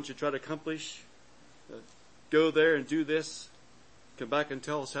task we want you to try to accomplish. Go there and do this. Come back and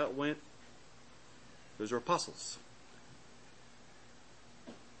tell us how it went. Those are apostles.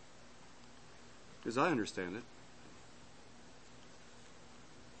 As I understand it.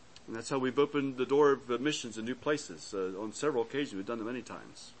 And that's how we've opened the door of missions in new places. On several occasions, we've done it many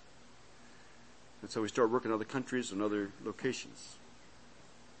times. That's how we start working in other countries and other locations.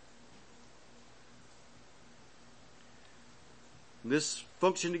 And this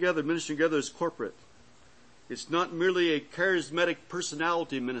function together, ministering together, is corporate. It's not merely a charismatic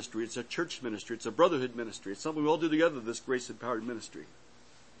personality ministry. It's a church ministry. It's a brotherhood ministry. It's something we all do together, this grace-empowered ministry.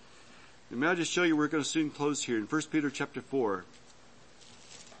 And may I just show you, we're going to soon close here in 1 Peter chapter 4.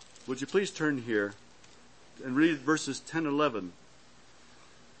 Would you please turn here and read verses 10 and 11.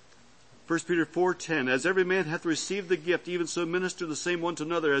 1 Peter 4:10, as every man hath received the gift, even so minister the same one to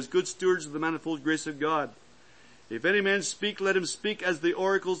another, as good stewards of the manifold grace of God. If any man speak, let him speak as the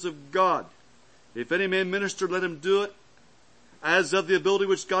oracles of God. If any man minister, let him do it as of the ability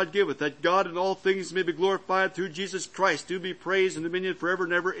which God giveth, that God in all things may be glorified through Jesus Christ, who be praised and dominion forever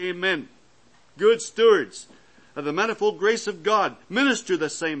and ever. Amen. Good stewards of the manifold grace of God. Minister the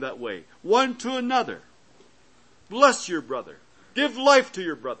same that way, one to another. Bless your brother. Give life to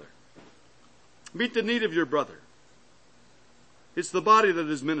your brother. Meet the need of your brother. It's the body that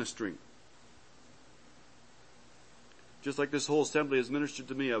is ministering. Just like this whole assembly has ministered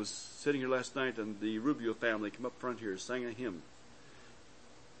to me. I was sitting here last night and the Rubio family came up front here, sang a hymn.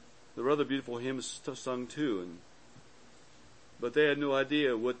 There were other beautiful hymns sung too, but they had no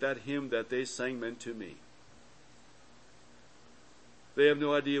idea what that hymn that they sang meant to me. They have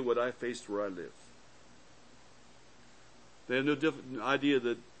no idea what I faced where I live. They have no idea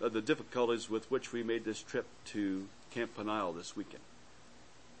of the difficulties with which we made this trip to Camp Peniel this weekend.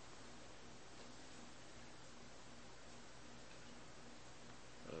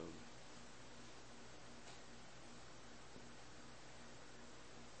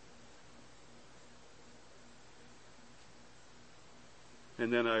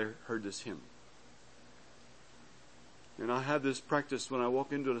 And then I heard this hymn. And I have this practice when I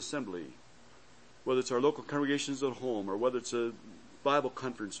walk into an assembly, whether it's our local congregations at home or whether it's a Bible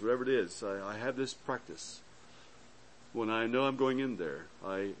conference, whatever it is. I have this practice. When I know I'm going in there,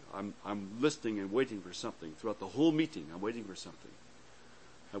 I'm listening and waiting for something. Throughout the whole meeting, I'm waiting for something.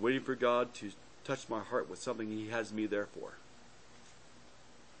 I'm waiting for God to touch my heart with something He has me there for.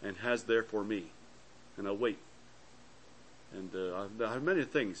 And has there for me. and I wait. And I have many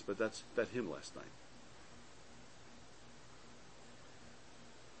things, but that's that hymn last night.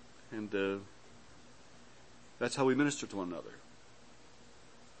 And that's how we minister to one another.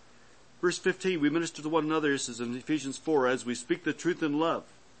 Verse 15, we minister to one another, this is in Ephesians 4, as we speak the truth in love,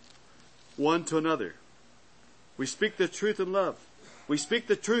 one to another. We speak the truth in love. We speak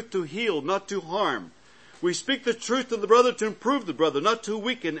the truth to heal, not to harm. We speak the truth to the brother to improve the brother, not to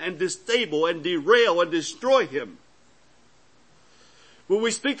weaken and destable and derail and destroy him. When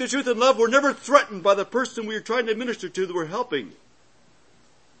we speak the truth in love, we're never threatened by the person we are trying to minister to that we're helping.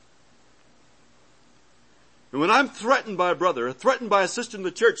 And when I'm threatened by a brother, threatened by a sister in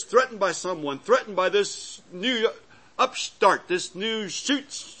the church, threatened by someone, threatened by this new upstart, this new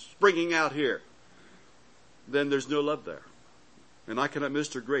shoot springing out here, then there's no love there. And I cannot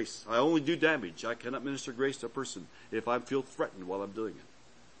minister grace. I only do damage. I cannot minister grace to a person if I feel threatened while I'm doing it.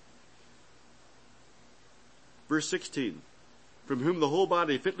 Verse 16. From whom the whole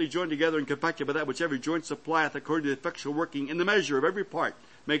body fitly joined together and compacted by that which every joint supplieth according to the effectual working in the measure of every part,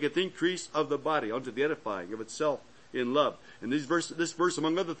 maketh increase of the body unto the edifying of itself in love. And this verse,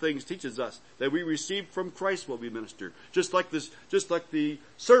 among other things, teaches us that we receive from Christ what we minister. Just like the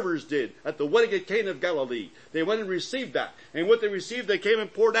servers did at the wedding at Cana of Galilee. They went and received that. And what they received, they came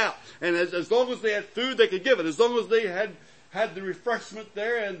and poured out. And as long as they had food, they could give it. As long as they had the refreshment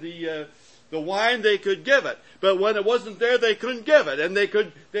there and the wine, they could give it. But when it wasn't there, they couldn't give it. And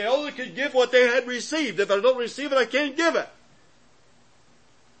they only could give what they had received. If I don't receive it, I can't give it.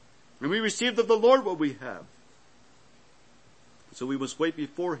 And we received of the Lord what we have. So we must wait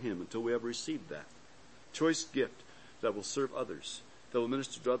before Him until we have received that choice gift that will serve others, that will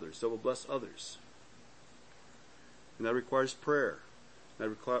minister to others, that will bless others. And that requires prayer. That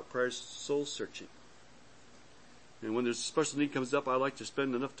requires soul searching. And when there's a special need comes up, I like to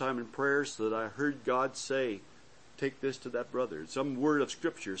spend enough time in prayer so that I heard God say, take this to that brother. Some word of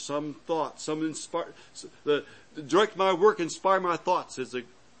scripture, some thought, direct my work, inspire my thoughts is a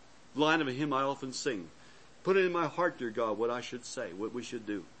line of a hymn I often sing. Put it in my heart, dear God, what I should say, what we should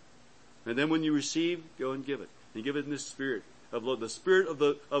do. And then when you receive, go and give it. And give it in the spirit of the spirit of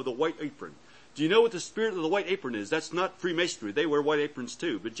the white apron. Do you know what the spirit of the white apron is? That's not Freemasonry. They wear white aprons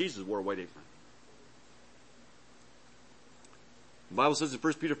too, but Jesus wore a white apron. The Bible says in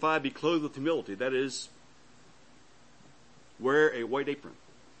 1 Peter 5, be clothed with humility. That is, wear a white apron.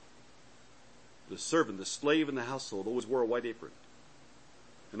 The servant, the slave in the household always wore a white apron.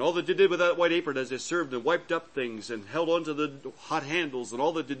 And all that they did with that white apron as they served and wiped up things and held onto the hot handles, and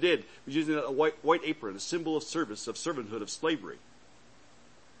all that they did was using that white apron, a symbol of service, of servanthood, of slavery.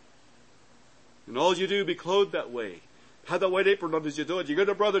 And all you do, be clothed that way. Have that white apron on as you do it. You go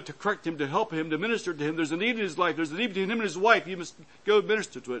to a brother to correct him, to help him, to minister to him. There's a need in his life. There's a need between him and his wife. You must go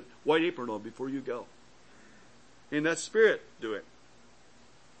minister to it. White apron on before you go. In that spirit, do it.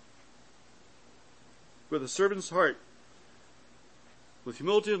 With a servant's heart. With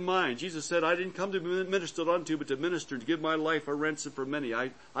humility of mind. Jesus said, I didn't come to be ministered unto, but to minister, to give my life a ransom for many.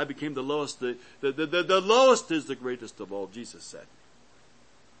 I became the lowest. The lowest is the greatest of all, Jesus said.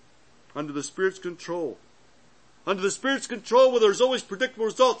 Under the Spirit's control. Under the Spirit's control, where there's always predictable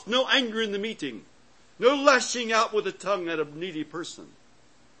results. No anger in the meeting. No lashing out with the tongue at a needy person.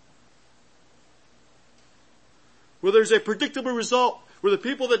 Where there's a predictable result. Where the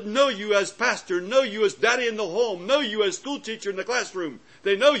people that know you as pastor, know you as daddy in the home, know you as school teacher in the classroom,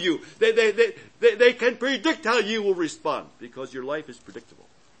 they know you. They can predict how you will respond because your life is predictable.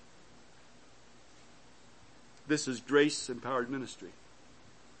 This is grace-empowered ministry.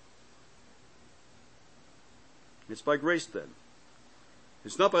 It's by grace then.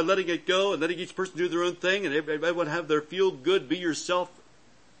 It's not by letting it go and letting each person do their own thing and everyone have their feel good, be yourself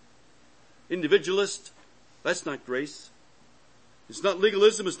individualist. That's not grace. It's not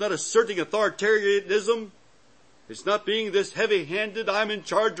legalism. It's not asserting authoritarianism. It's not being this heavy-handed, I'm in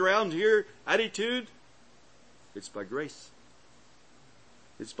charge around here attitude. It's by grace.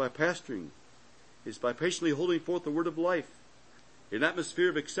 It's by pastoring. It's by patiently holding forth the word of life. An atmosphere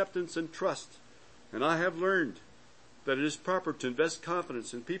of acceptance and trust. And I have learned that it is proper to invest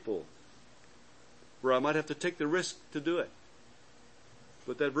confidence in people where I might have to take the risk to do it.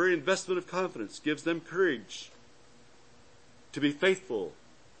 But that very investment of confidence gives them courage to be faithful,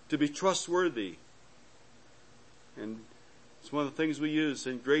 to be trustworthy. And it's one of the things we use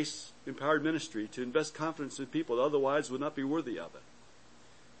in grace-empowered ministry, to invest confidence in people that otherwise would not be worthy of it.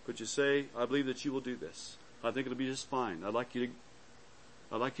 But you say, I believe that you will do this. I think it'll be just fine. I'd like to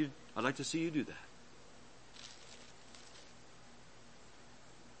see you do that.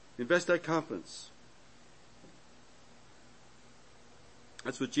 Invest that confidence.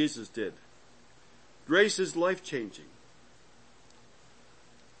 That's what Jesus did. Grace is life-changing.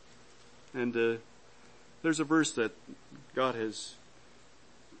 And there's a verse that God has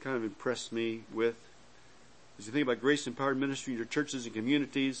kind of impressed me with. As you think about grace-empowered ministry in your churches and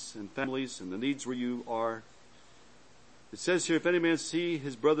communities and families and the needs where you are, it says here, if any man see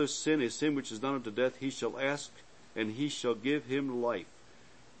his brother sin, a sin which is not unto death, he shall ask, and he shall give him life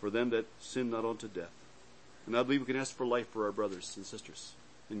for them that sin not unto death. And I believe we can ask for life for our brothers and sisters,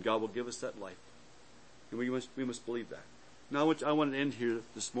 and God will give us that life. And we must believe that. Now I want to end here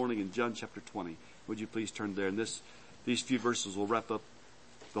this morning in John chapter 20. Would you please turn there? And these few verses will wrap up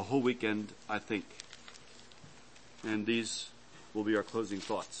the whole weekend, I think. And these will be our closing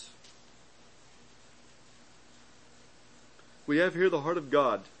thoughts. We have here the heart of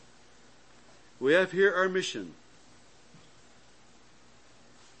God. We have here our mission.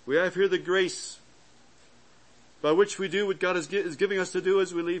 We have here the grace by which we do what God is giving us to do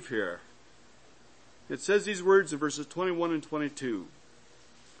as we leave here. It says these words in verses 21 and 22.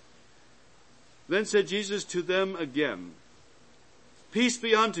 Then said Jesus to them again, Peace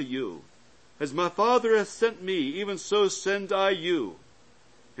be unto you. As my Father hath sent me, even so send I you.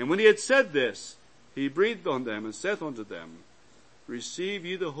 And when he had said this, he breathed on them and saith unto them, Receive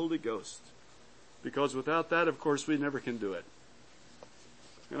ye the Holy Ghost. Because without that, of course, we never can do it.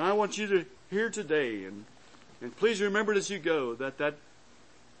 And I want you to hear today, and please remember it as you go, that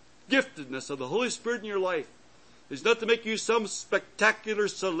giftedness of the Holy Spirit in your life is not to make you some spectacular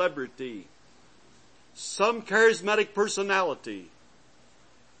celebrity, some charismatic personality.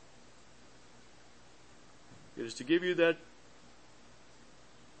 It is to give you that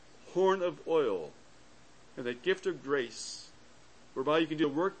horn of oil and that gift of grace whereby you can do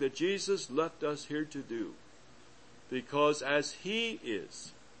the work that Jesus left us here to do. Because as he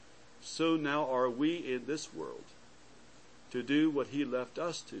is, so now are we in this world to do what he left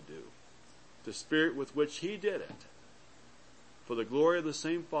us to do. The spirit with which he did it, for the glory of the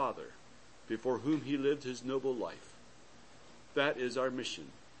same Father before whom he lived his noble life. That is our mission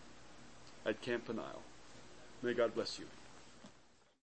at Camp Peniel. May God bless you.